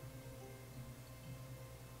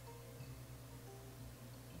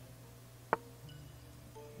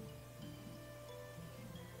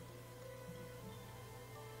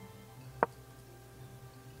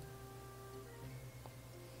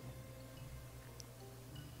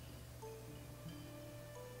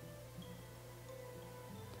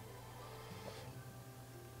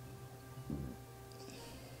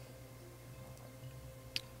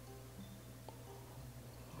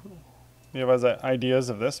 You have ideas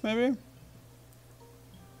of this, maybe?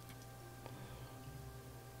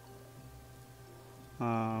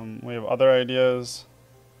 We have other ideas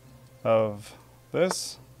of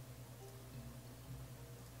this.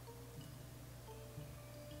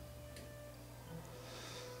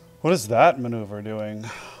 What is that maneuver doing?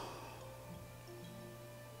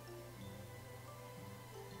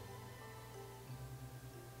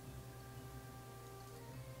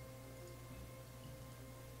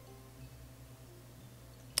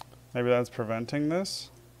 Maybe that's preventing this?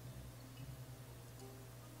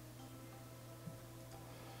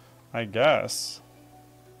 I guess.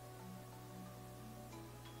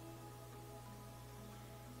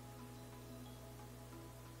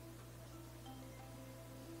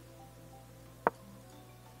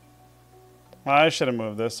 I should have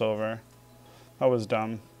moved this over. That was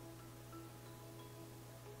dumb.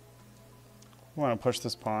 I want to push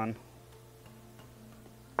this pawn.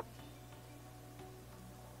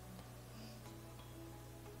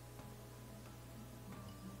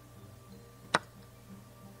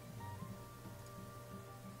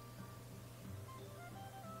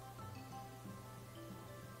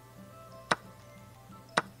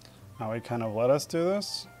 Now he kind of let us do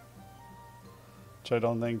this, which I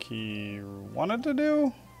don't think he wanted to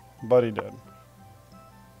do, but he did.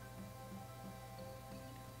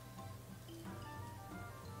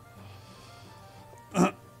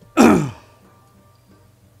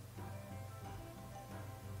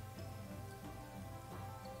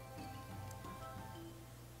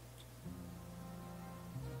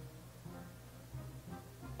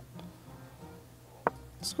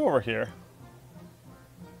 Let's go over here.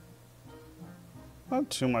 Not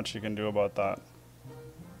too much you can do about that.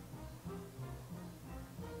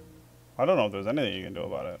 I don't know if there's anything you can do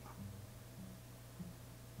about it.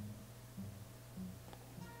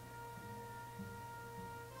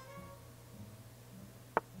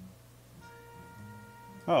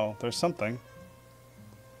 Oh, there's something.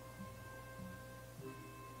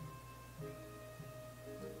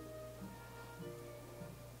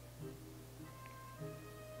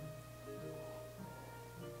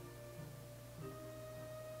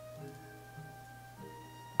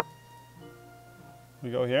 We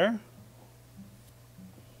go here.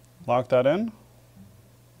 Lock that in.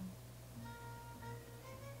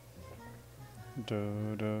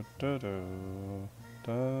 Do do do do.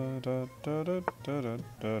 Da da da da da da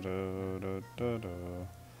da da da da.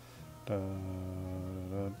 Da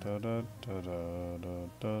da da da da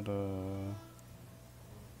da da.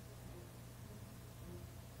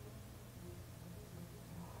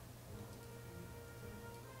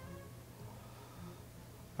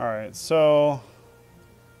 All right, so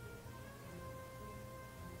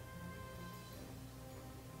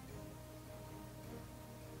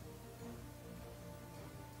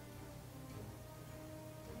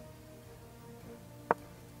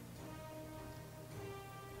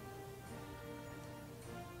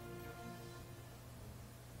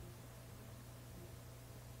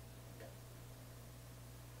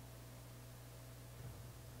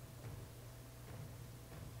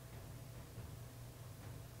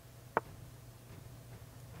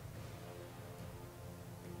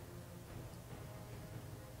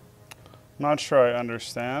Not sure I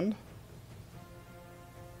understand.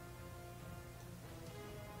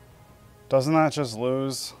 Doesn't that just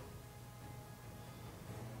lose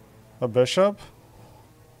a bishop?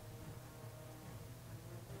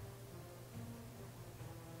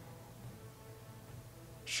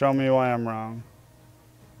 Show me why I'm wrong.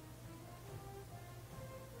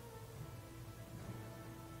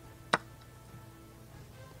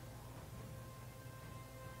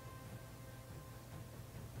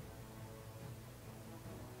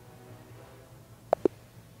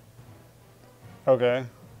 Okay.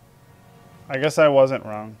 I guess I wasn't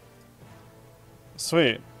wrong.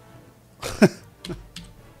 Sweet.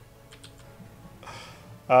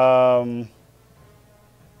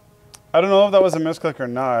 I don't know if that was a misclick or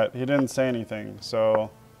not. He didn't say anything,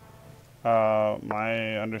 so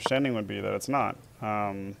my understanding would be that it's not.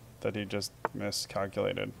 That he just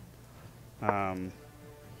miscalculated. It's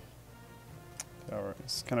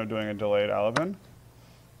kind of doing a delayed Alabin.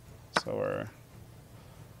 So we're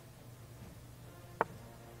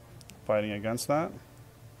fighting against that.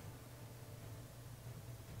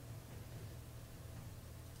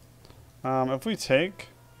 If we take,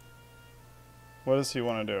 what does he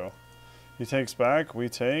want to do? He takes back, we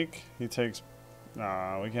take, he takes,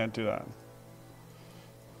 nah, we can't do that.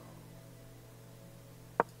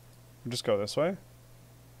 We'll just go this way.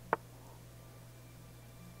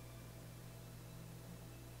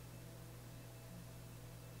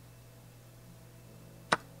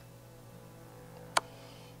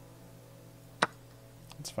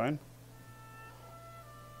 That's fine.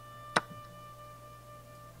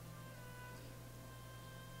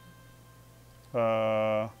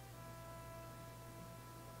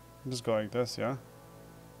 Just go like this, yeah?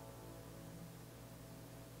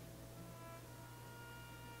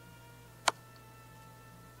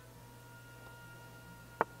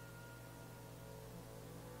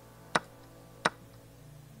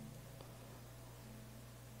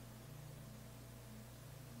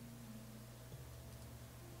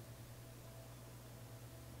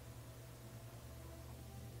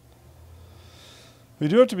 We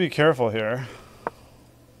do have to be careful here.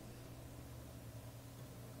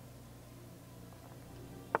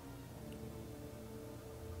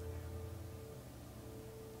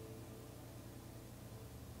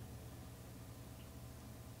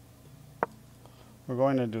 We're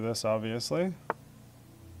going to do this, obviously.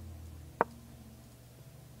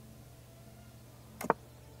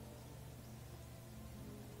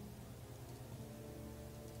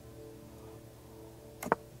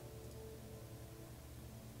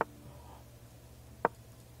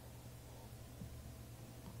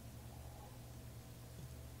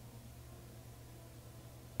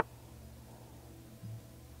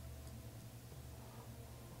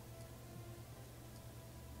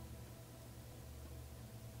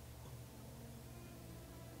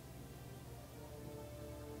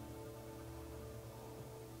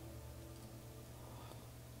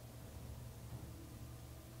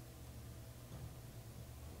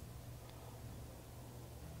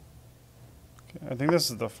 I think this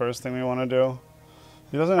is the first thing we want to do.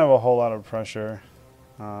 He doesn't have a whole lot of pressure.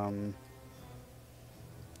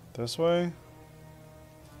 This way.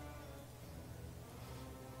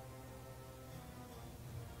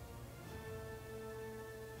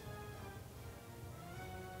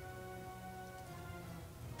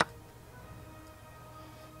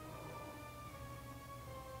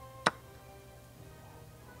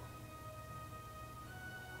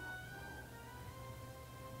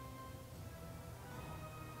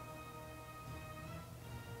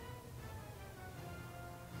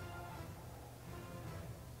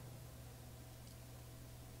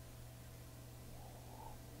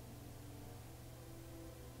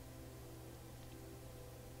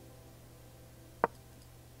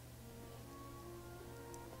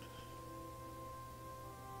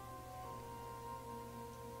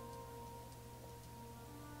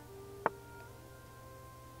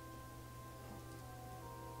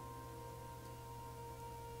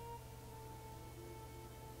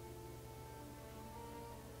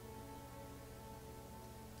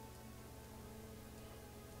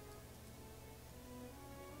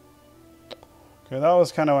 Okay, that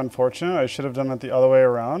was kind of unfortunate. I should have done it the other way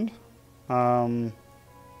around. I'm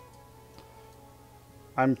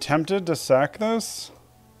tempted to sack this.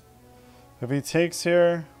 If he takes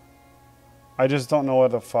here, I just don't know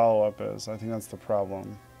what the follow-up is. I think that's the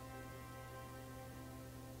problem.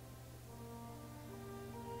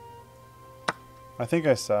 I think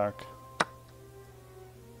I sack.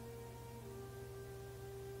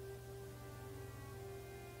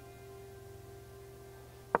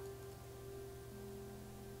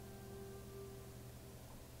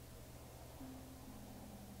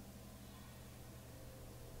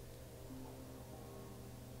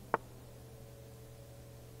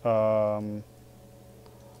 Um,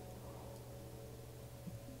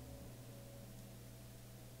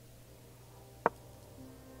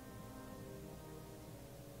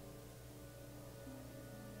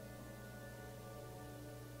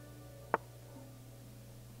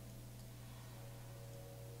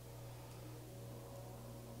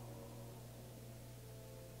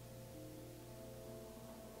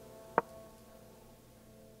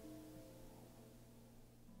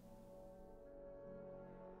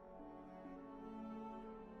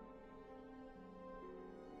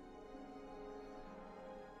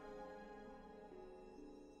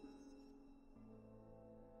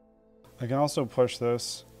 I can also push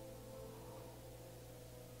this.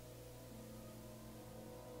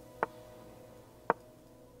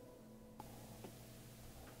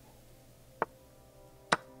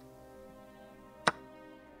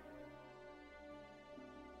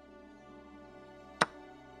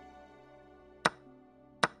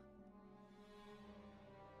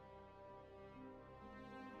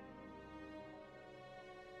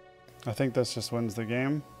 I think this just wins the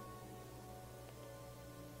game.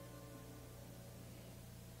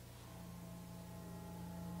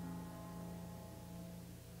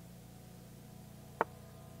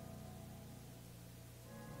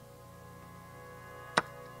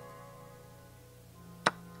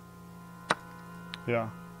 Yeah.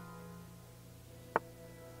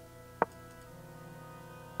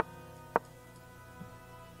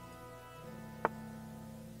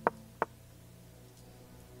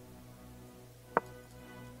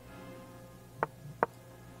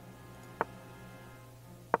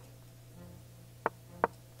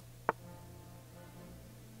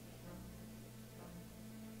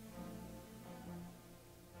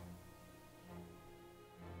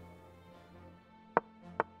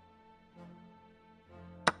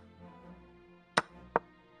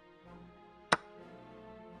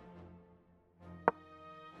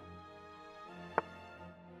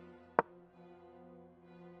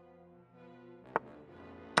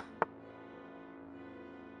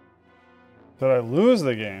 Did I lose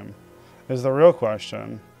the game? Is the real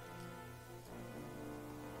question.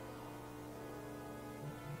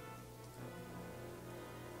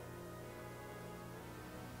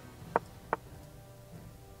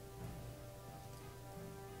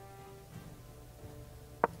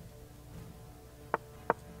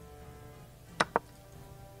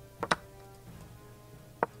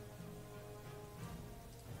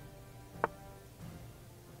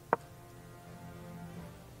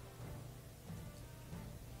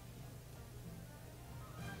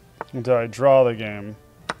 Did I draw the game?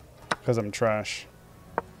 Because I'm trash.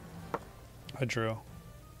 I drew.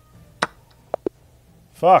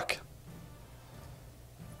 Fuck.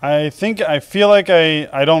 I feel like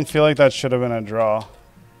I don't feel like that should have been a draw.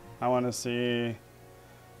 I want to see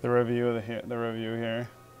the review of the review here.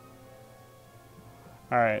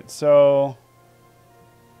 All right, so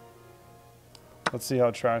let's see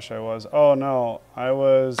how trash I was. Oh no, I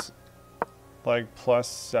was like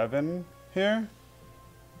 +7 here.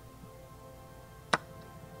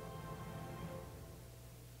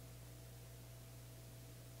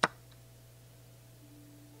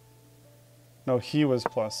 No, he was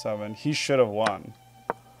 +7. He should have won.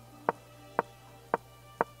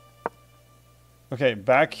 Okay,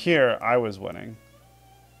 back here, I was winning.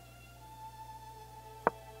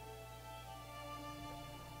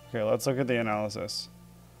 Okay, let's look at the analysis.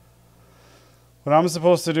 What I'm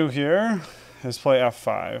supposed to do here is play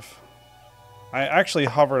F5. I actually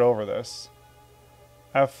hovered over this.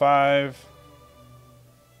 F5.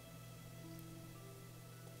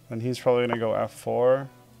 Then he's probably going to go F4.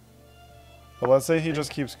 But let's say he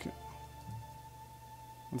just keeps...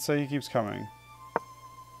 Let's say he keeps coming.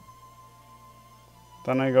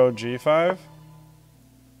 Then I go G5.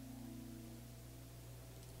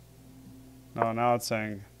 No, now it's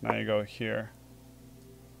saying, now you go here.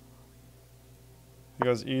 He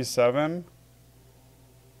goes E7.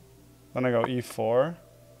 Then I go E4.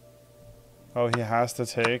 Oh, he has to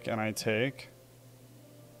take, and I take.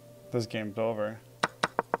 This game's over.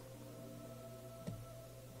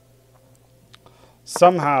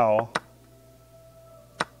 Somehow,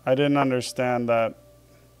 I didn't understand that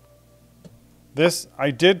this,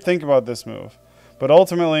 I did think about this move, but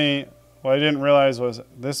ultimately, what I didn't realize was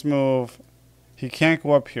this move, he can't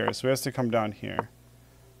go up here, so he has to come down here.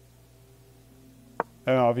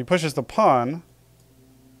 I don't know, if he pushes the pawn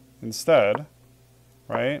instead,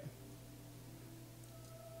 right?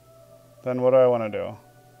 Then what do I want to do?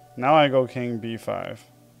 Now I go king b5.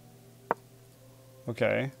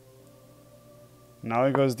 Okay. Now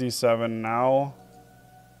he goes d7. Now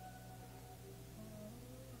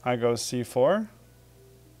I go c4.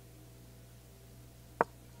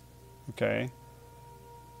 Okay.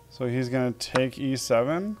 So he's going to take e7,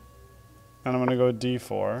 and I'm going to go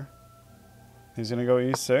d4. He's going to go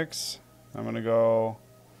e6. I'm going to go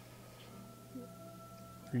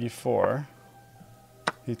e4.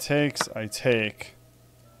 He takes, I take,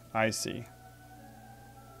 I see.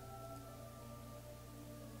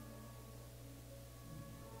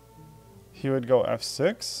 He would go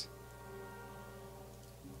f6.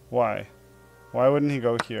 Why? Why wouldn't he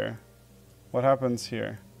go here? What happens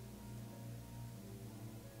here?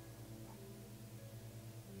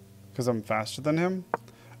 Because I'm faster than him?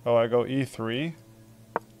 Oh, I go e3.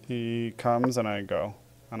 He comes and I go.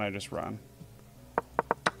 And I just run.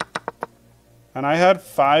 And I had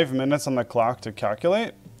 5 minutes on the clock to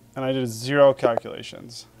calculate. And I did 0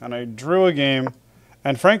 calculations. And I drew a game.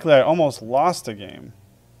 And frankly, I almost lost a game.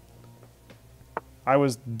 I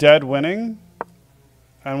was dead winning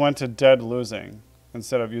and went to dead losing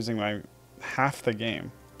instead of using my half the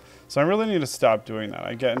game. So I really need to stop doing that.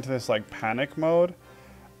 I get into this like panic mode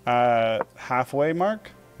at halfway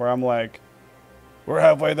mark where I'm like, we're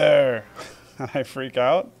halfway there. And I freak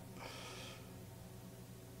out.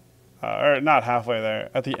 Or not halfway there,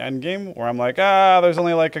 at the end game where I'm like, there's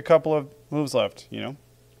only like a couple of moves left, you know?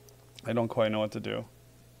 I don't quite know what to do.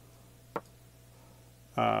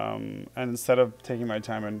 And instead of taking my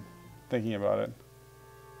time and thinking about it.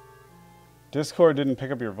 Discord didn't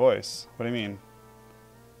pick up your voice. What do you mean?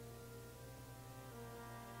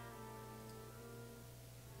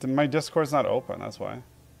 My Discord's not open, that's why.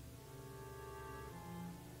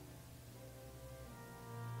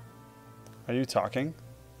 Are you talking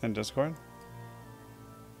in Discord?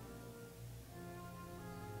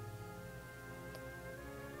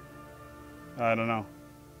 I don't know.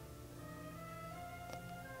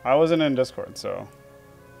 I wasn't in Discord, so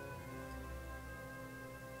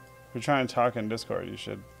if you're trying to talk in Discord, you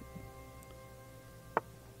should.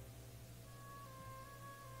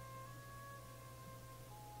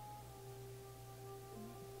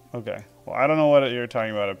 Okay. Well, I don't know what you're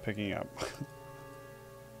talking about of picking up.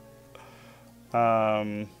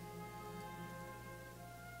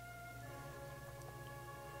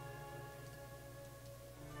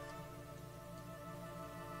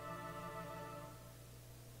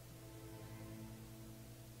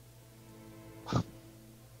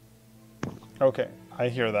 Okay, I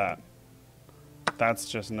hear that. That's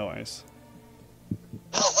just noise.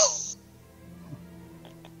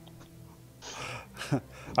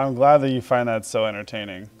 I'm glad that you find that so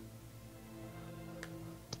entertaining.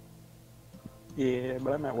 Yeah,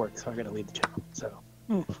 but I'm at work, so I gotta leave the channel.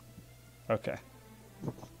 So. Okay.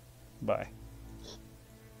 Bye.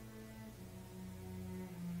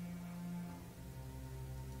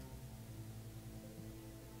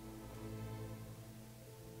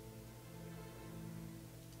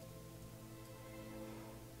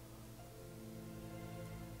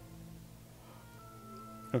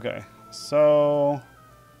 Okay, so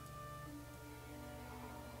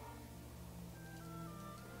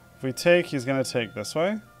if we take, he's gonna take this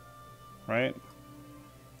way, right?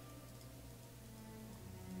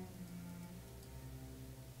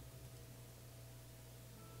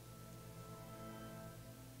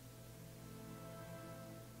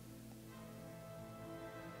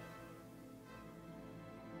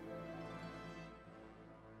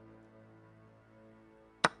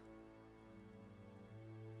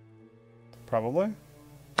 Probably.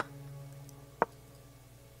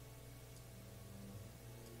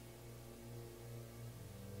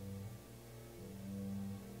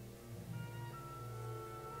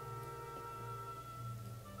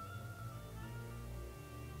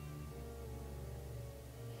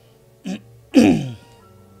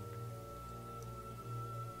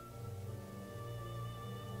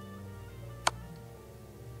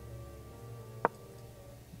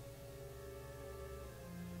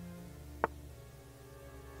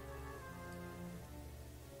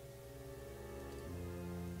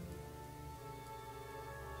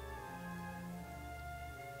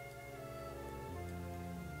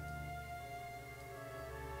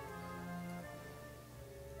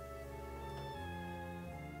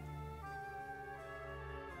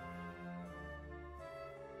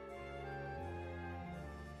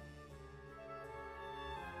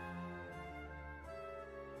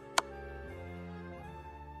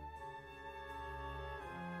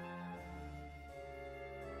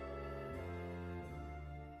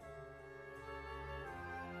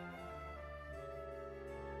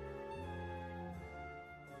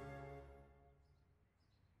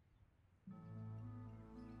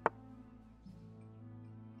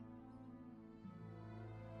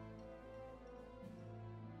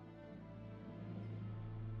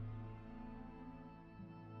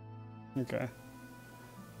 Okay.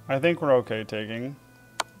 I think we're okay taking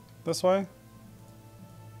this way.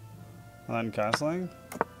 And then castling.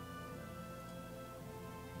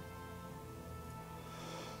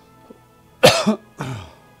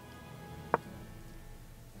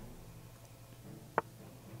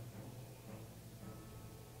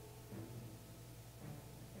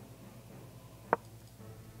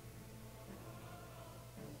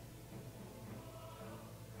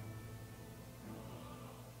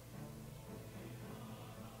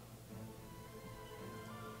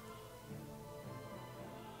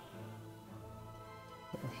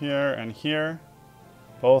 Here and here.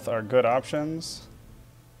 Both are good options.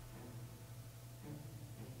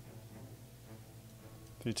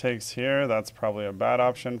 If he takes here, that's probably a bad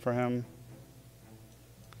option for him.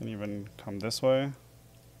 Can even come this way.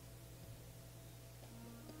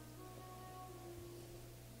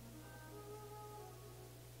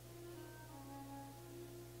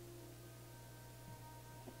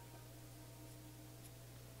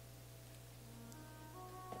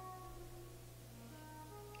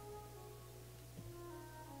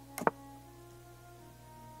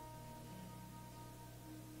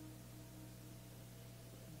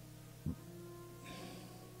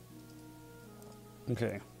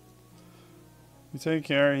 Okay. You take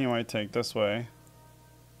here, he might take this way.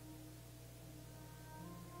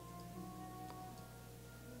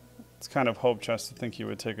 It's kind of hope chest to think he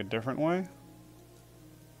would take a different way.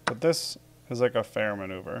 But this is like a fair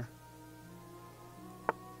maneuver.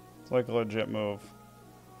 It's like a legit move.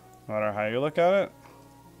 No matter how you look at it.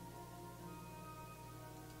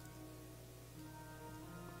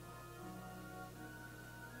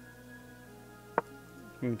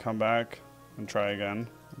 You can come back and try again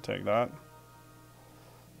and take that.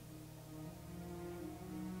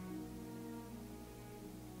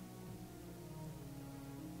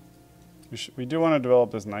 We do want to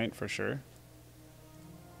develop this knight for sure.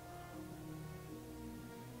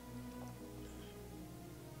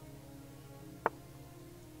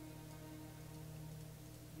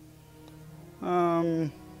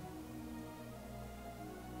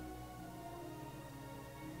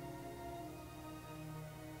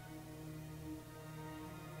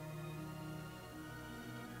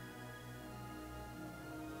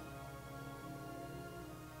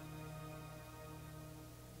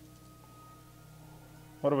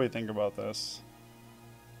 What do we think about this?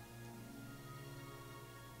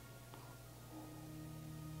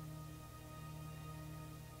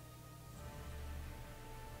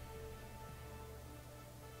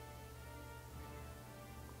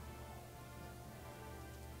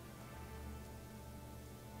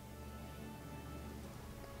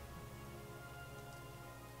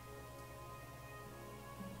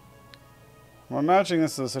 I'm imagining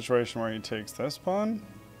this is a situation where he takes this pawn.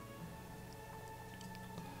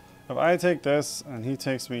 If I take this and he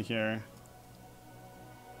takes me here,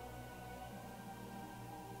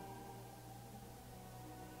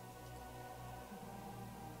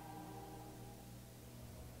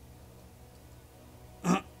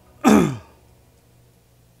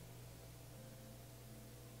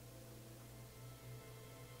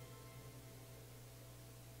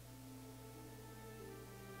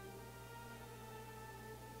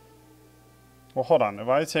 well, hold on. If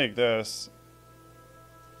I take this,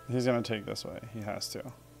 he's going to take this way. He has to.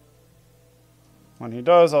 When he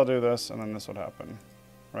does, I'll do this, and then this would happen,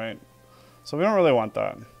 right? So we don't really want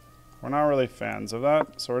that. We're not really fans of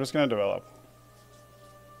that, so we're just going to develop.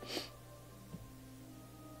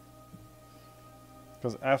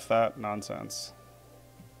 Because F that nonsense.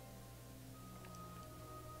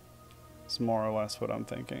 It's more or less what I'm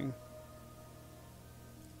thinking.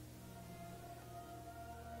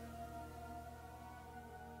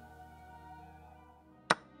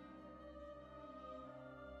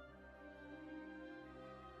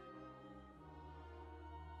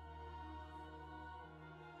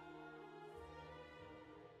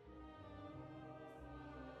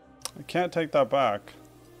 I can't take that back.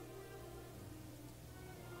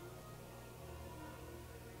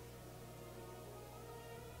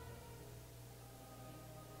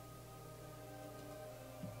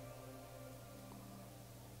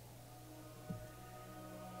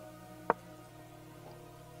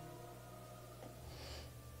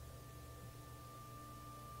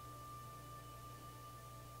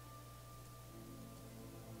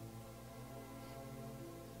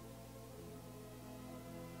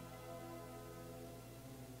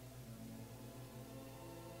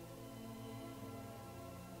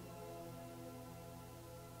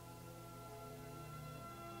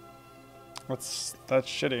 That's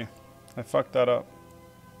shitty. I fucked that up.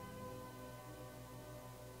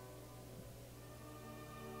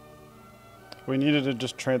 We needed to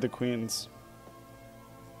just trade the queens.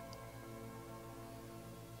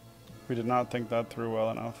 We did not think that through well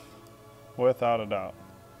enough. Without a doubt.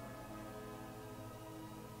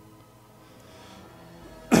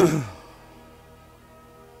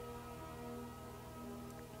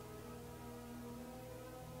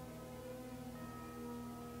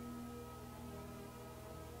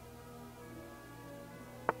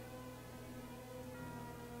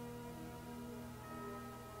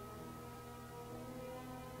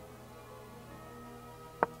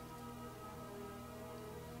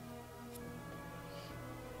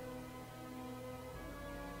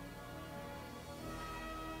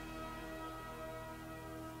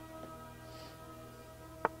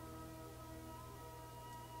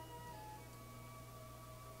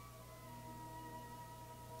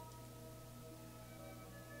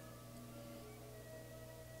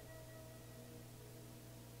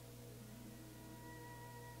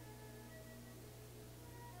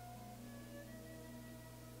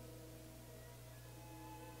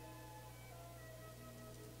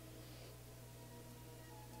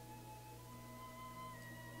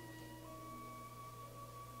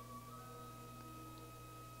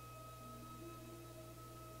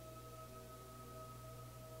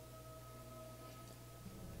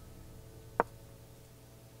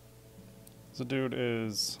 The dude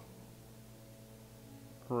is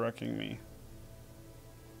wrecking me.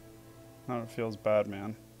 Now it feels bad,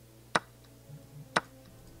 man.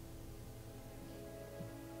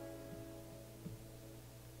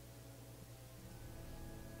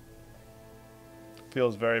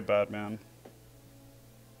 Feels very bad, man.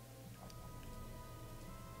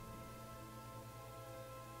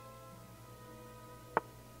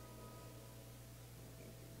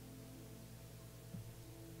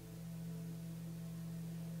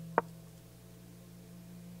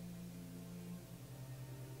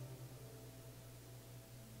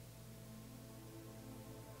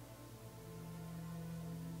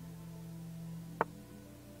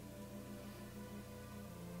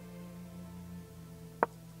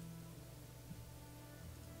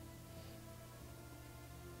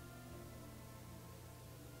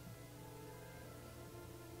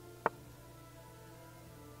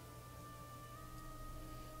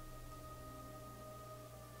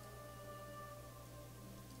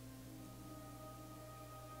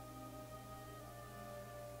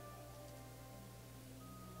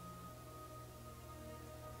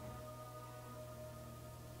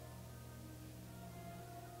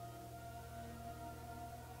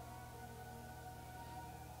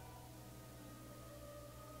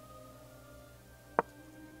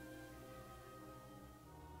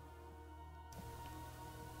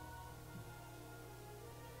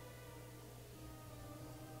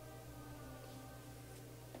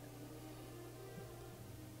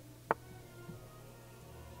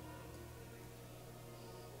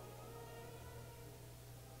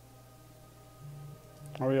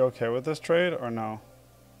 Are we okay with this trade or no?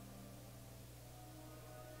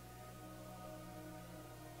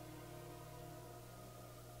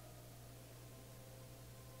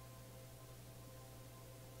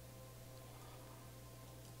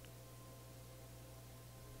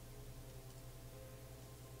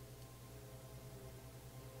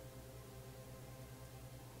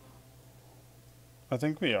 I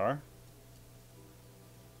think we are.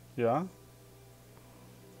 Yeah?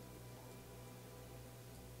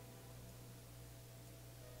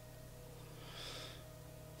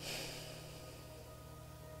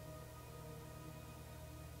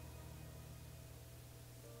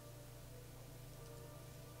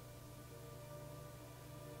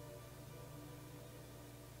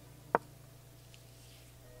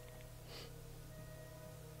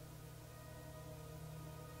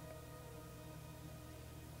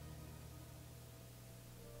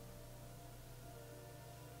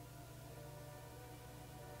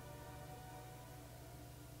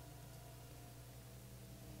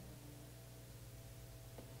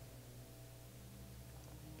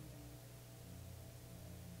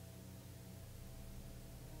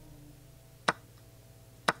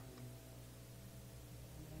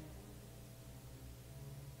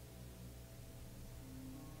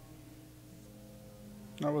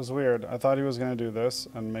 That was weird. I thought he was going to do this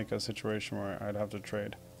and make a situation where I'd have to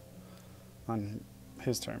trade on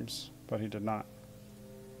his terms, but he did not.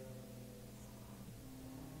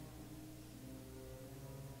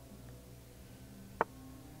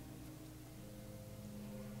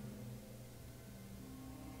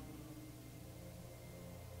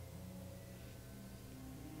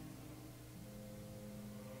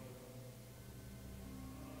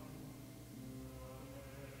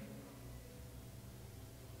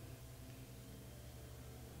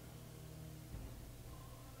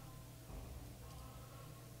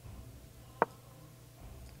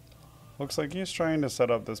 Looks like he's trying to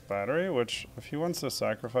set up this battery, which if he wants to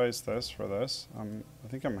sacrifice this for this, I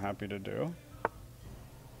think I'm happy to do.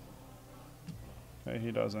 Okay,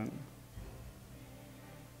 he doesn't.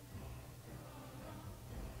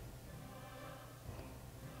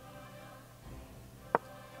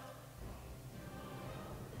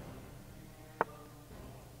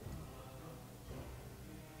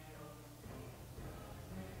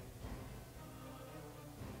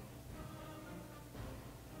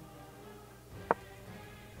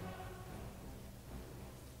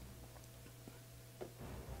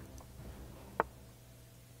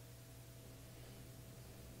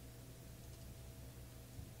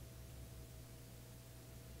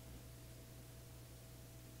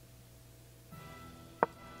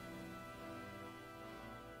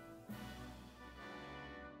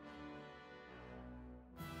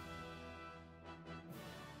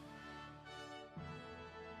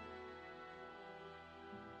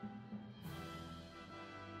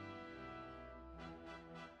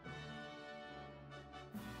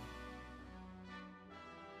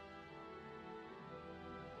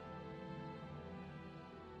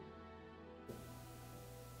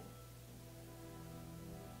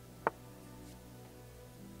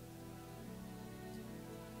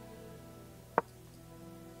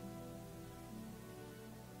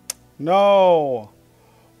 No!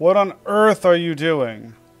 What on earth are you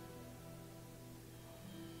doing?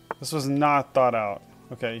 This was not thought out.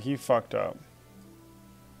 Okay, he fucked up.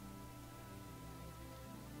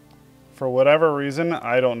 For whatever reason,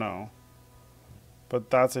 I don't know. But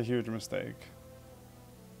that's a huge mistake.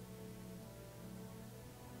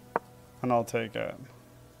 And I'll take it.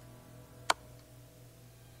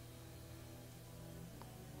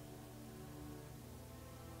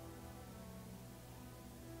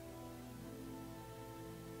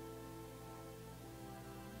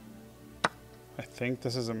 I think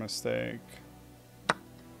this is a mistake.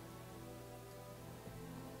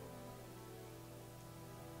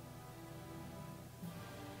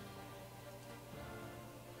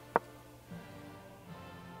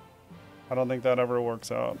 I don't think that ever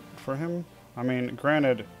works out for him. I mean,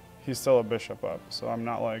 granted, he's still a bishop up, so I'm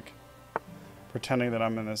not like pretending that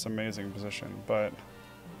I'm in this amazing position, but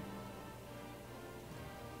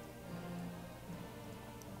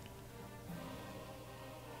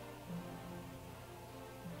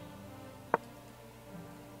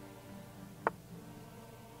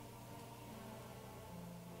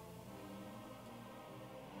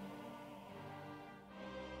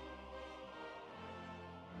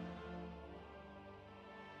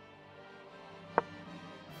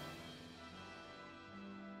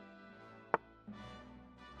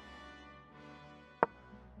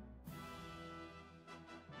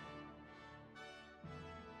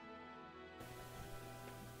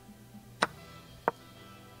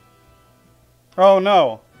oh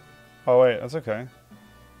no. Oh wait, that's okay.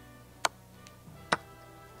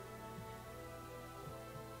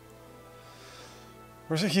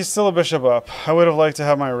 He's still a bishop up. I would have liked to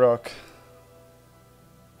have my rook.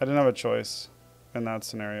 I didn't have a choice in that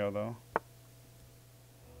scenario though.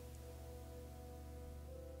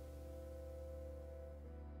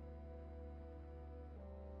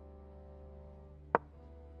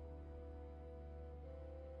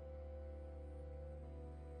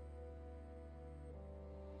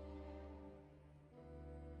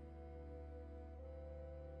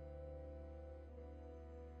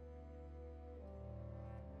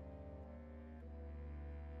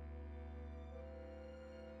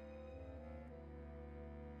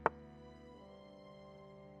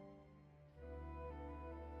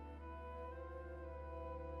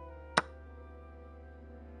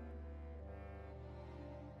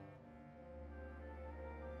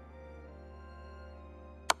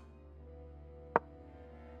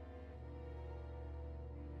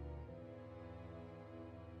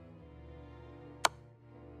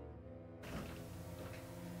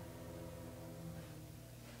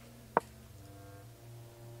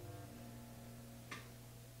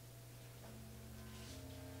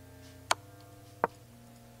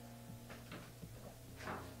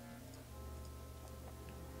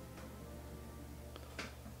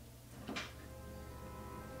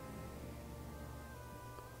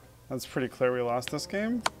 That's pretty clear we lost this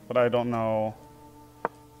game, but I don't know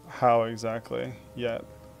how exactly yet.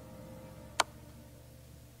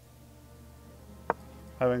 I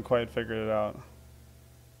haven't quite figured it out.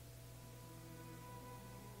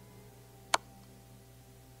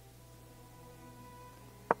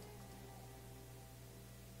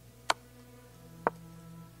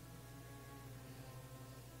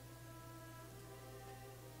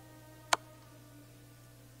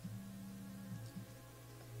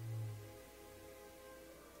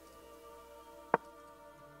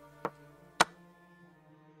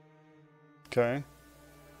 Okay.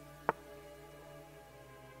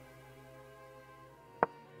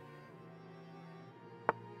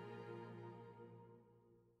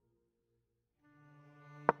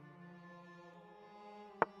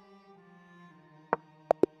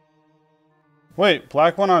 Wait,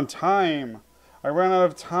 black went on time. I ran out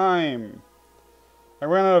of time. I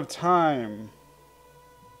ran out of time.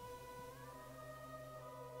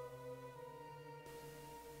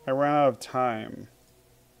 I ran out of time.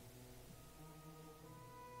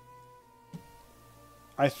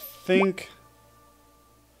 I think...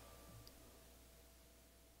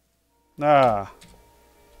 Ah.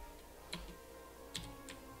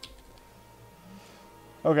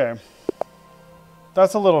 Okay.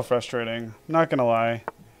 That's a little frustrating. Not gonna lie.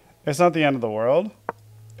 It's not the end of the world.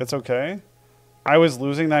 It's okay. I was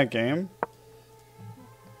losing that game.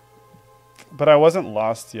 But I wasn't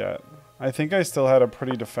lost yet. I think I still had a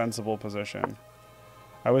pretty defensible position.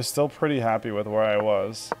 I was still pretty happy with where I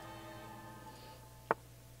was.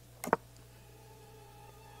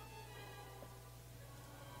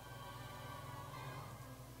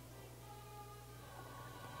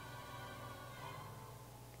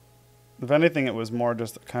 If anything, it was more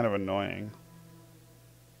just kind of annoying.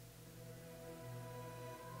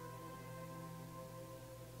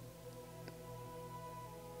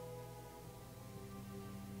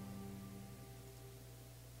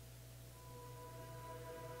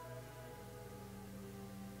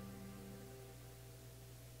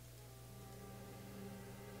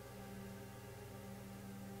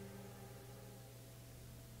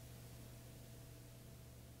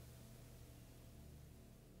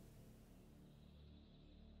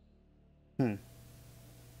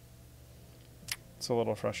 It's a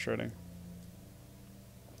little frustrating.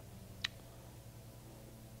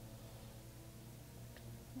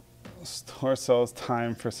 Store sells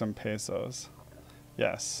time for some pesos.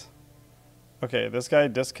 Yes. Okay, this guy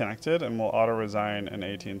disconnected and will auto-resign in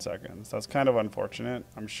 18 seconds. That's kind of unfortunate.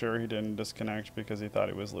 I'm sure he didn't disconnect because he thought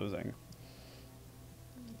he was losing.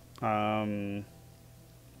 I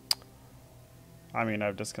mean,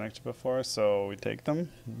 I've disconnected before, so we take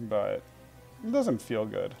them, but it doesn't feel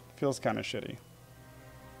good. It feels kind of shitty.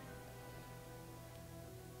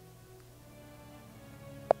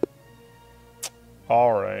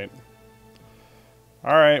 All right.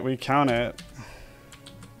 All right, we count it.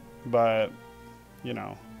 But, you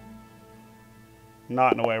know,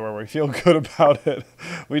 not in a way where we feel good about it.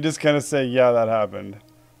 We just kind of say, yeah, that happened.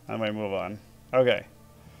 And we move on. Okay.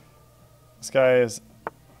 This guy is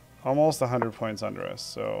almost 100 points under us.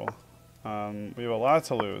 So we have a lot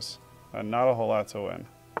to lose and not a whole lot to win.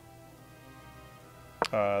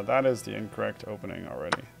 That is the incorrect opening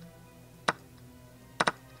already.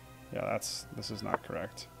 Yeah, this is not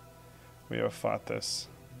correct. We have fought this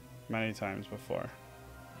many times before.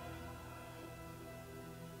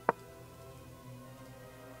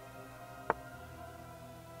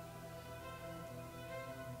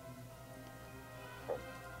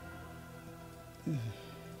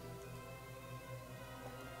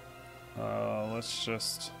 Let's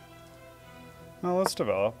just... No, let's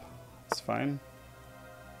develop. It's fine.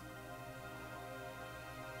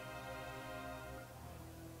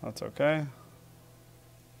 That's okay.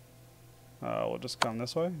 We'll just come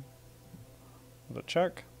this way with a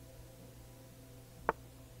check.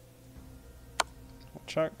 We'll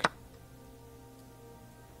check.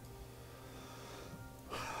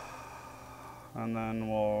 And then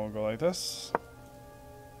we'll go like this.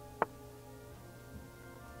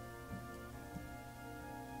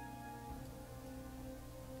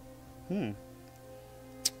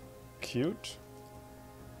 Cute.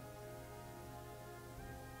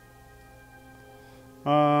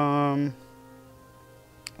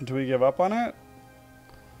 Do we give up on it?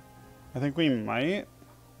 I think we might.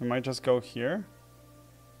 We might just go here.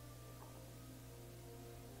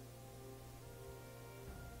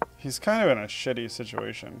 He's kind of in a shitty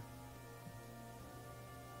situation.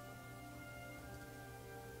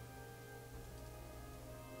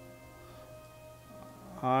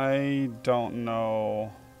 I don't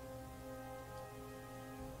know.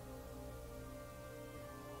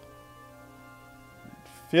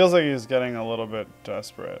 Feels like he's getting a little bit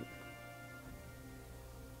desperate.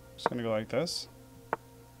 Just gonna go like this.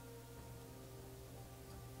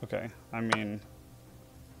 Okay, I mean,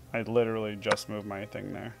 I literally just moved my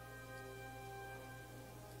thing there.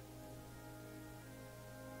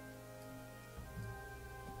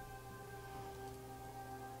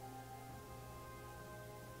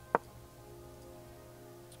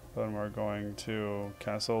 Then we're going to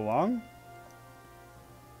Castle Long.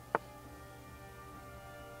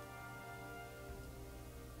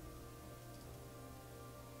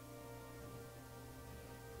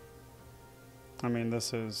 I mean,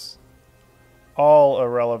 this is all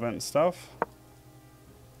irrelevant stuff.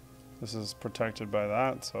 This is protected by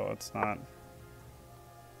that, so it's not.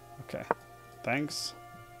 Okay, thanks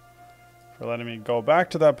for letting me go back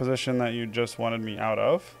to that position that you just wanted me out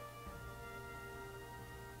of.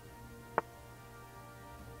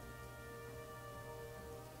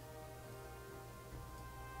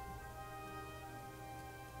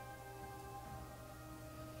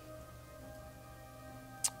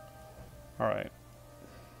 All right.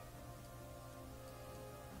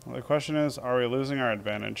 Well, the question is, are we losing our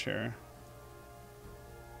advantage here?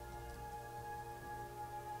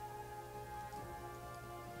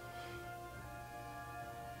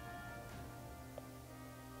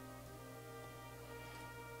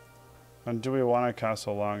 And do we want to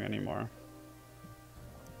castle long anymore?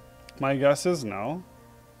 My guess is no.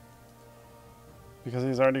 Because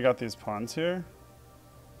he's already got these pawns here.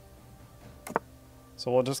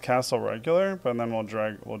 So we'll just castle regular, but then we'll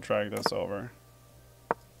drag this over.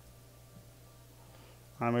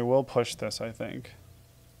 And we will push this, I think.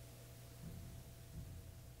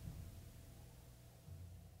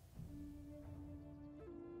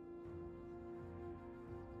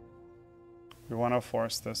 We want to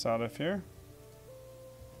force this out of here.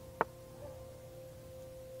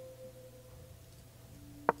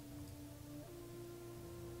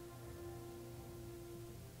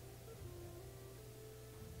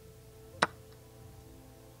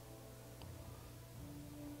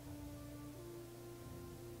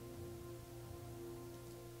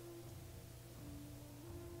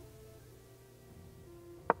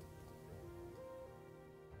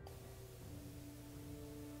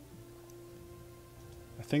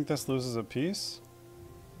 I think this loses a piece.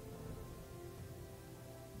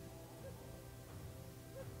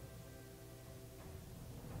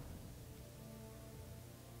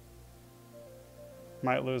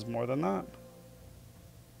 Might lose more than that.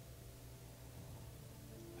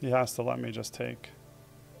 He has to let me just take.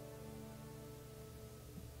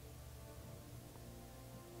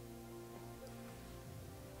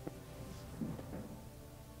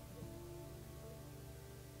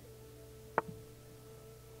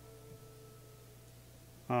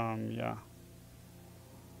 Yeah.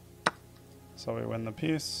 So we win the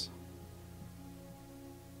piece.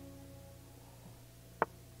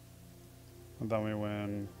 And then we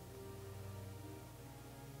win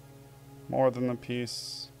more than the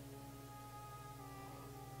piece.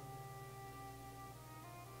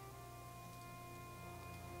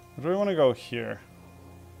 Or do we want to go here?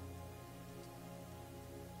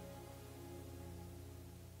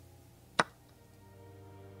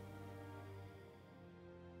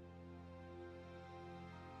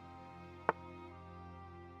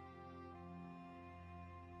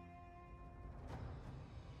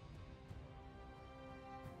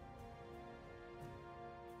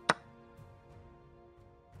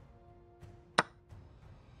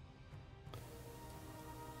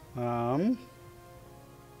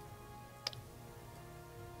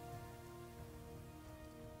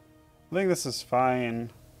 I think this is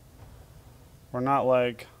fine. We're not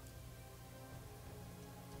like...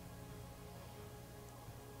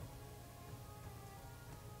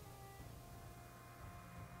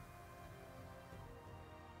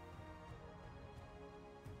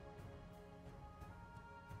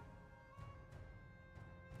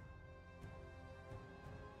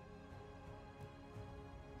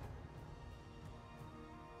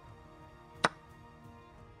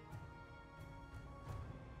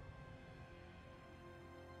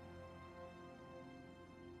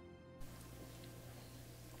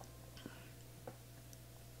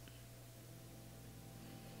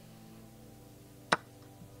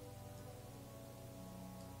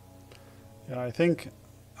 Yeah,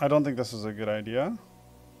 I don't think this is a good idea.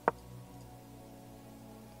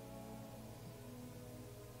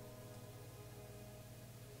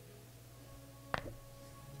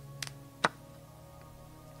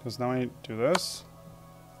 Because now we do this.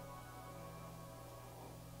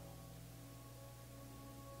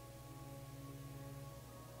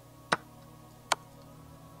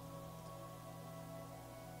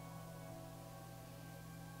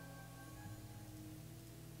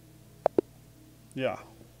 Yeah.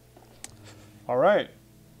 All right.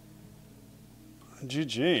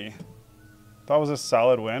 GG. That was a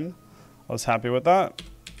solid win. I was happy with that.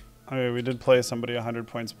 I mean, we did play somebody 100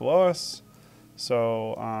 points below us.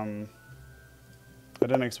 So, I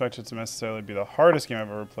didn't expect it to necessarily be the hardest game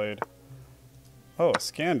I've ever played. Oh, a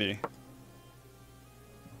Scandi.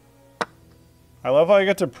 I love how I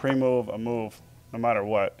get to pre-move a move, no matter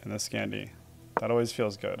what, in the Scandi. That always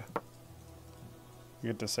feels good.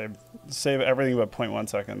 You get to save everything but 0.1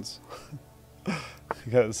 seconds.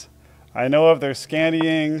 because I know if they're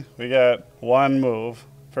scantying, we get one move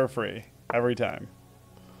for free every time.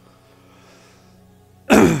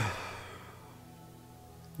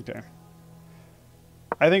 Okay.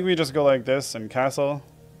 I think we just go like this and castle.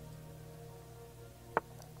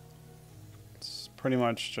 It's pretty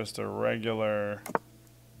much just a regular...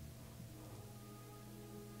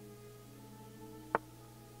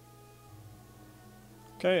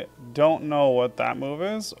 Okay, don't know what that move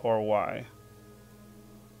is or why.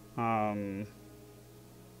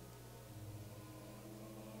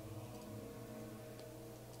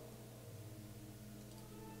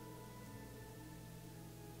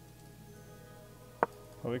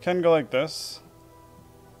 But we can go like this.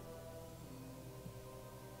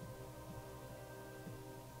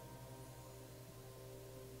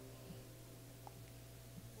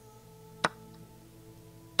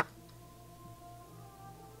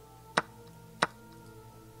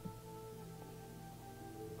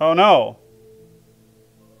 Oh no!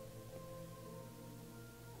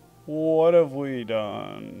 What have we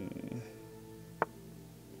done?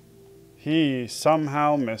 He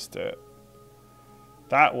somehow missed it.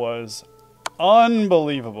 That was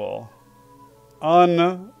unbelievable.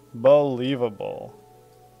 Unbelievable.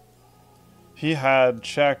 He had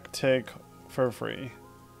check take for free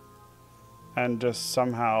and just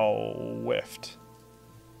somehow whiffed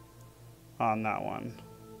on that one.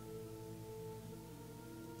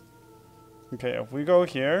 Okay, if we go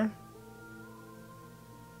here,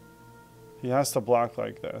 he has to block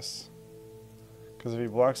like this. Because if he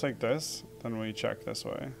blocks like this, then we check this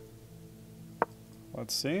way.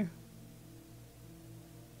 Let's see.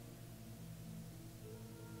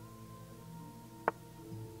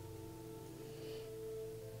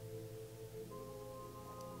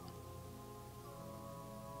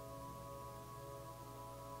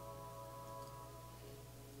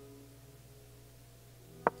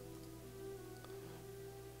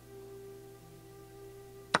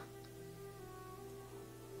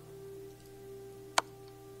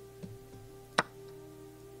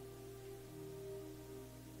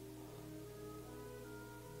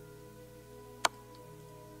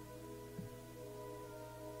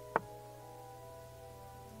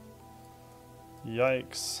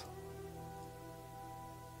 Yikes.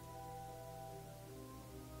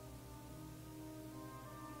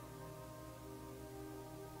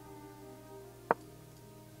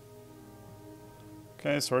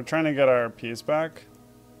 Okay, so we're trying to get our piece back,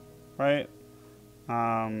 right?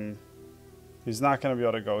 He's not going to be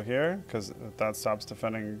able to go here because that stops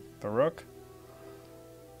defending the rook.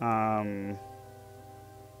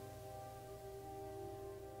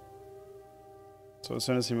 So as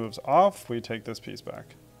soon as he moves off, we take this piece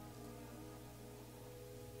back.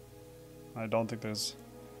 I don't think there's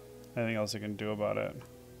anything else he can do about it.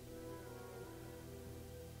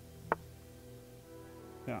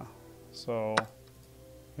 Yeah, so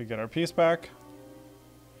we get our piece back.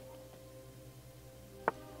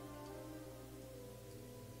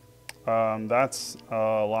 That's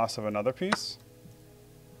a loss of another piece.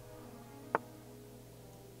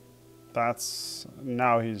 That's,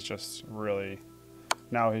 now he's just really,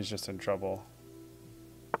 now he's just in trouble.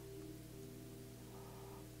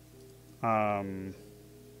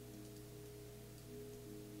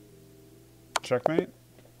 Checkmate?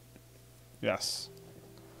 Yes.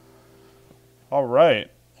 All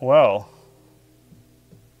right. Well,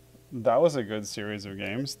 that was a good series of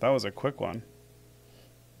games. That was a quick one.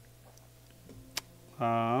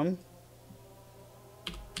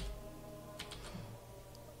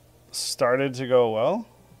 Started to go well.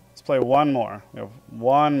 Let's play one more. We have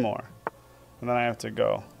one more. And then I have to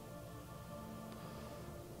go.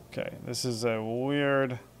 Okay, this is a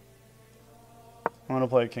weird... I'm going to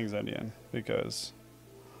play King's Indian because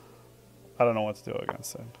I don't know what to do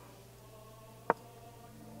against it.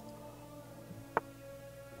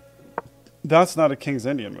 That's not a King's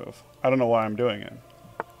Indian move. I don't know why I'm doing it.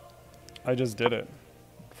 I just did it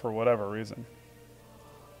for whatever reason.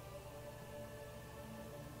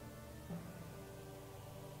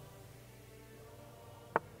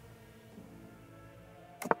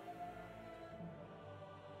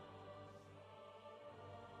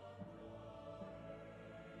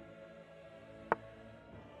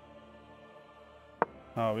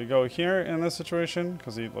 We go here in this situation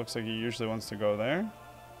because he looks like he usually wants to go there.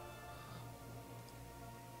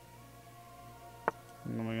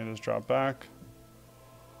 And then we can just drop back.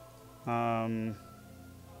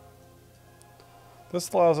 This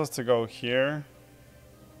allows us to go here.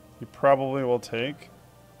 He probably will take.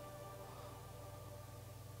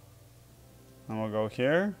 And we'll go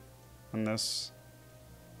here. And this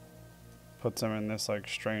puts him in this like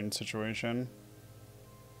strange situation.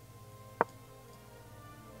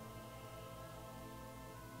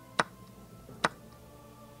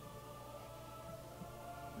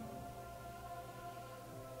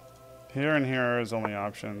 Here and here is only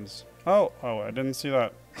options. Oh, I didn't see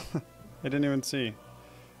that. I didn't even see.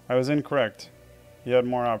 I was incorrect. He had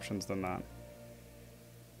more options than that.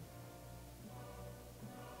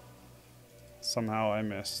 Somehow I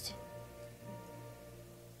missed.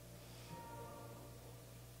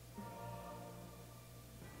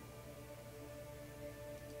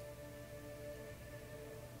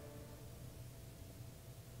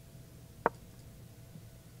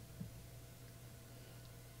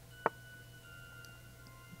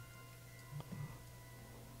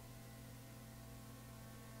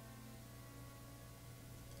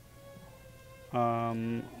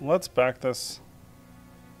 Let's back this.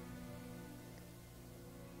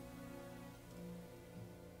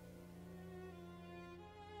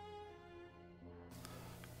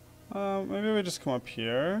 Maybe we just come up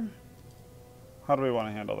here. How do we want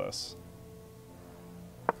to handle this?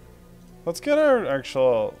 Let's get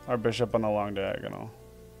our bishop on the long diagonal.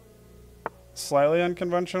 Slightly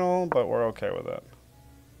unconventional, but we're okay with it.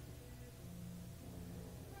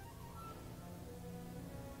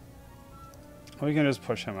 We can just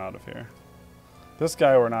push him out of here. This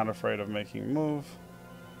guy we're not afraid of making a move.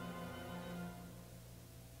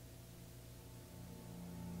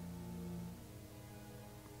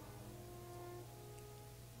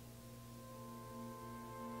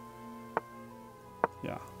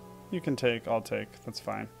 Yeah, you can take, I'll take, that's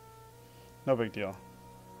fine. No big deal.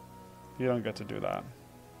 You don't get to do that.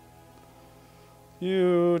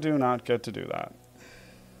 You do not get to do that.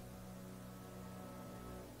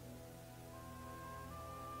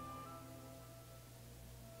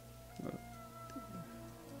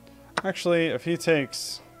 Actually, if he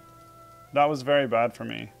takes... That was very bad for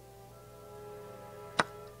me.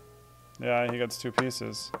 Yeah, he gets 2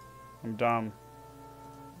 pieces. I'm dumb.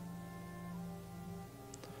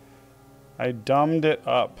 I dumbed it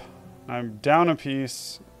up. I'm down a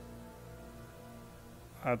piece.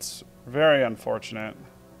 That's very unfortunate.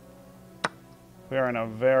 We are in a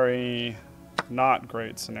very not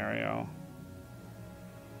great scenario.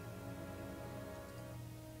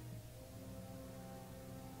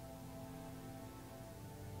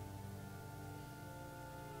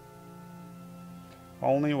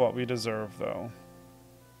 Only what we deserve, though.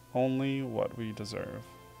 Only what we deserve.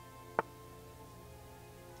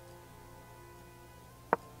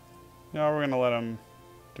 Yeah, we're gonna let him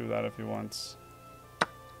do that if he wants.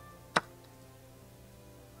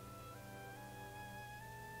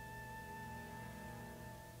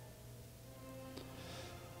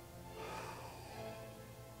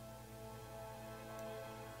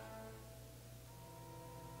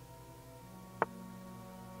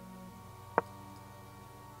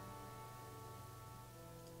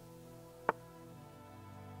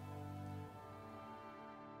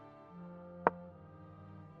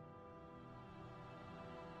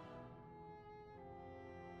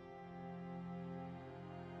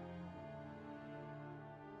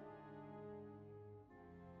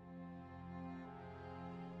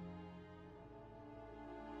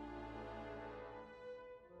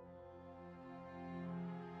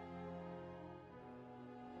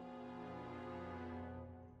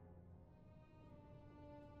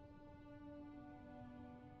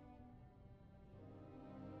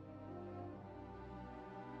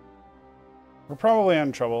 We're probably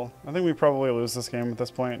in trouble. I think we probably lose this game at this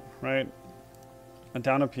point, right? And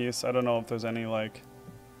down a piece. I don't know if there's any, like,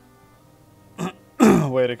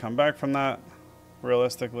 way to come back from that,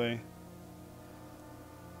 realistically.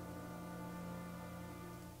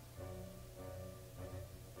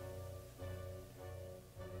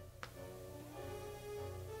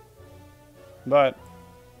 But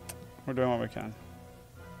we're doing what we can.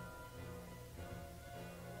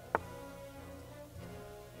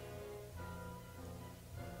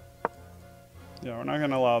 Yeah, we're not going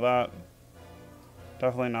to allow that.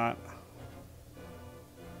 Definitely not.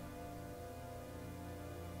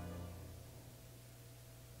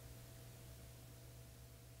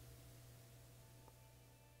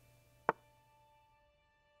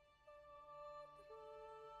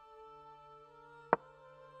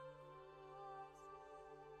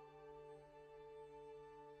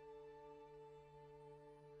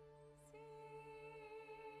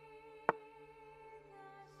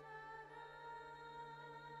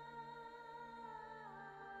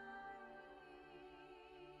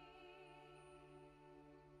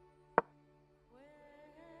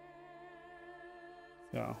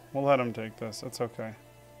 Yeah, we'll let him take this. It's okay.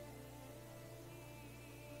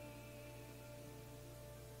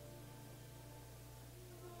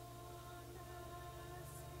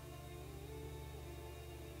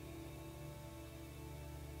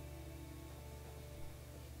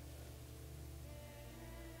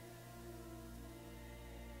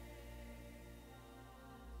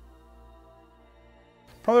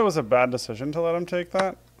 Probably was a bad decision to let him take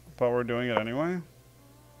that, but we're doing it anyway.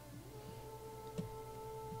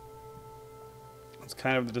 It's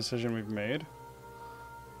kind of the decision we've made.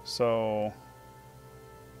 So...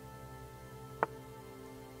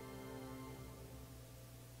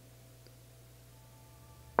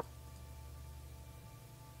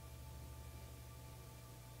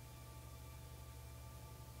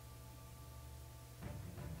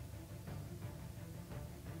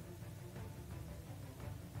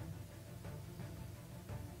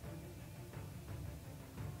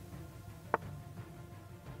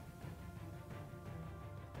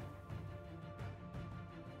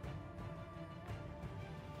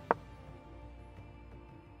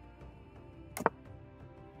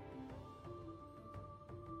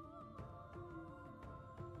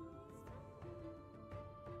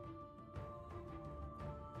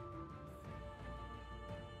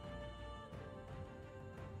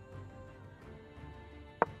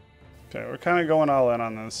 Okay, we're kind of going all in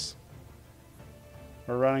on this.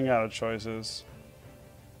 We're running out of choices.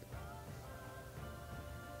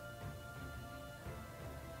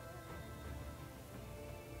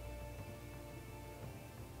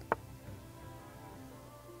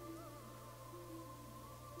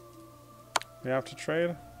 We have to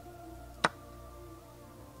trade?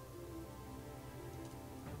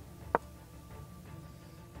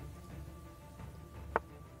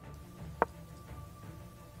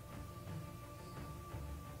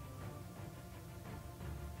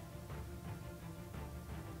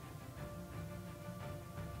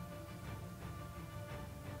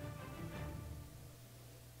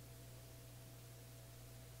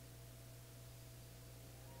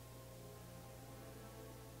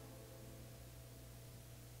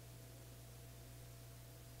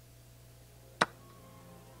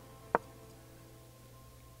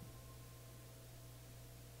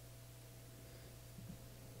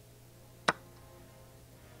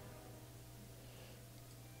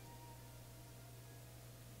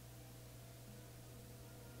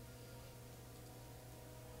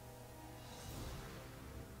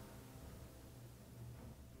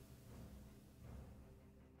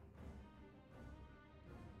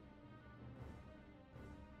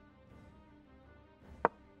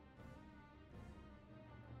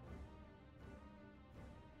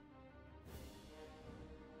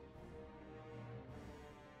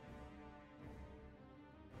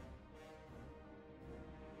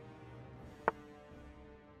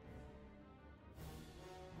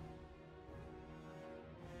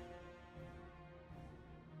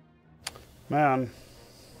 Man.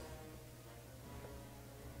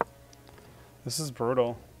 This is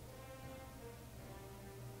brutal.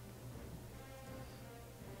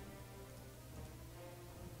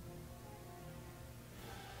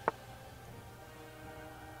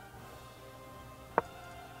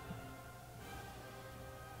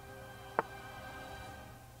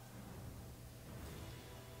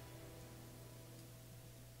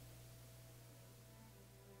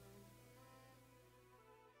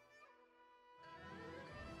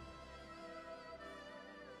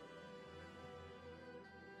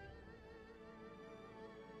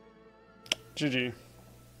 GG.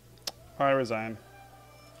 I resign.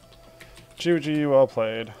 GG, well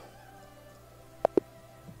played.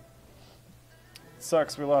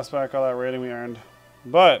 Sucks we lost back all that rating we earned.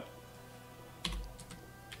 But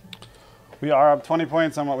we are up 20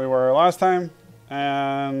 points on what we were last time.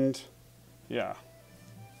 And yeah.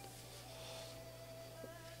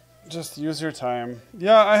 Just use your time.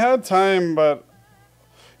 Yeah, I had time, but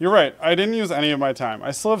you're right. I didn't use any of my time.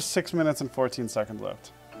 I still have 6 minutes and 14 seconds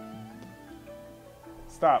left.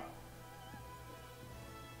 Stop.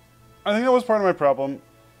 I think that was part of my problem.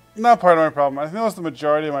 Not part of my problem. I think that was the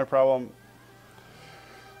majority of my problem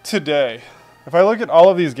today. If I look at all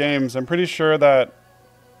of these games, I'm pretty sure that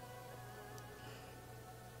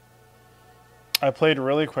I played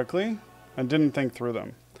really quickly and didn't think through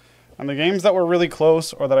them. And the games that were really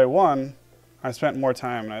close or that I won, I spent more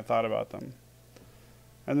time and I thought about them.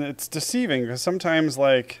 And it's deceiving because sometimes,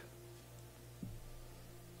 like,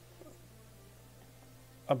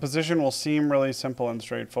 a position will seem really simple and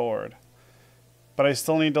straightforward, but I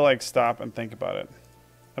still need to, like, stop and think about it.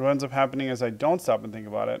 And what ends up happening is I don't stop and think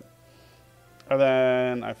about it, and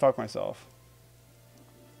then I fuck myself.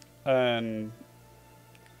 And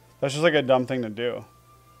that's just like a dumb thing to do.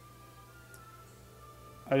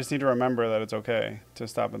 I just need to remember that it's okay to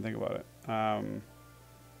stop and think about it.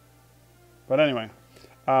 But anyway,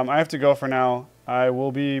 I have to go for now. I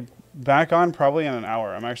will be back on probably in an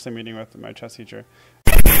hour. I'm actually meeting with my chess teacher.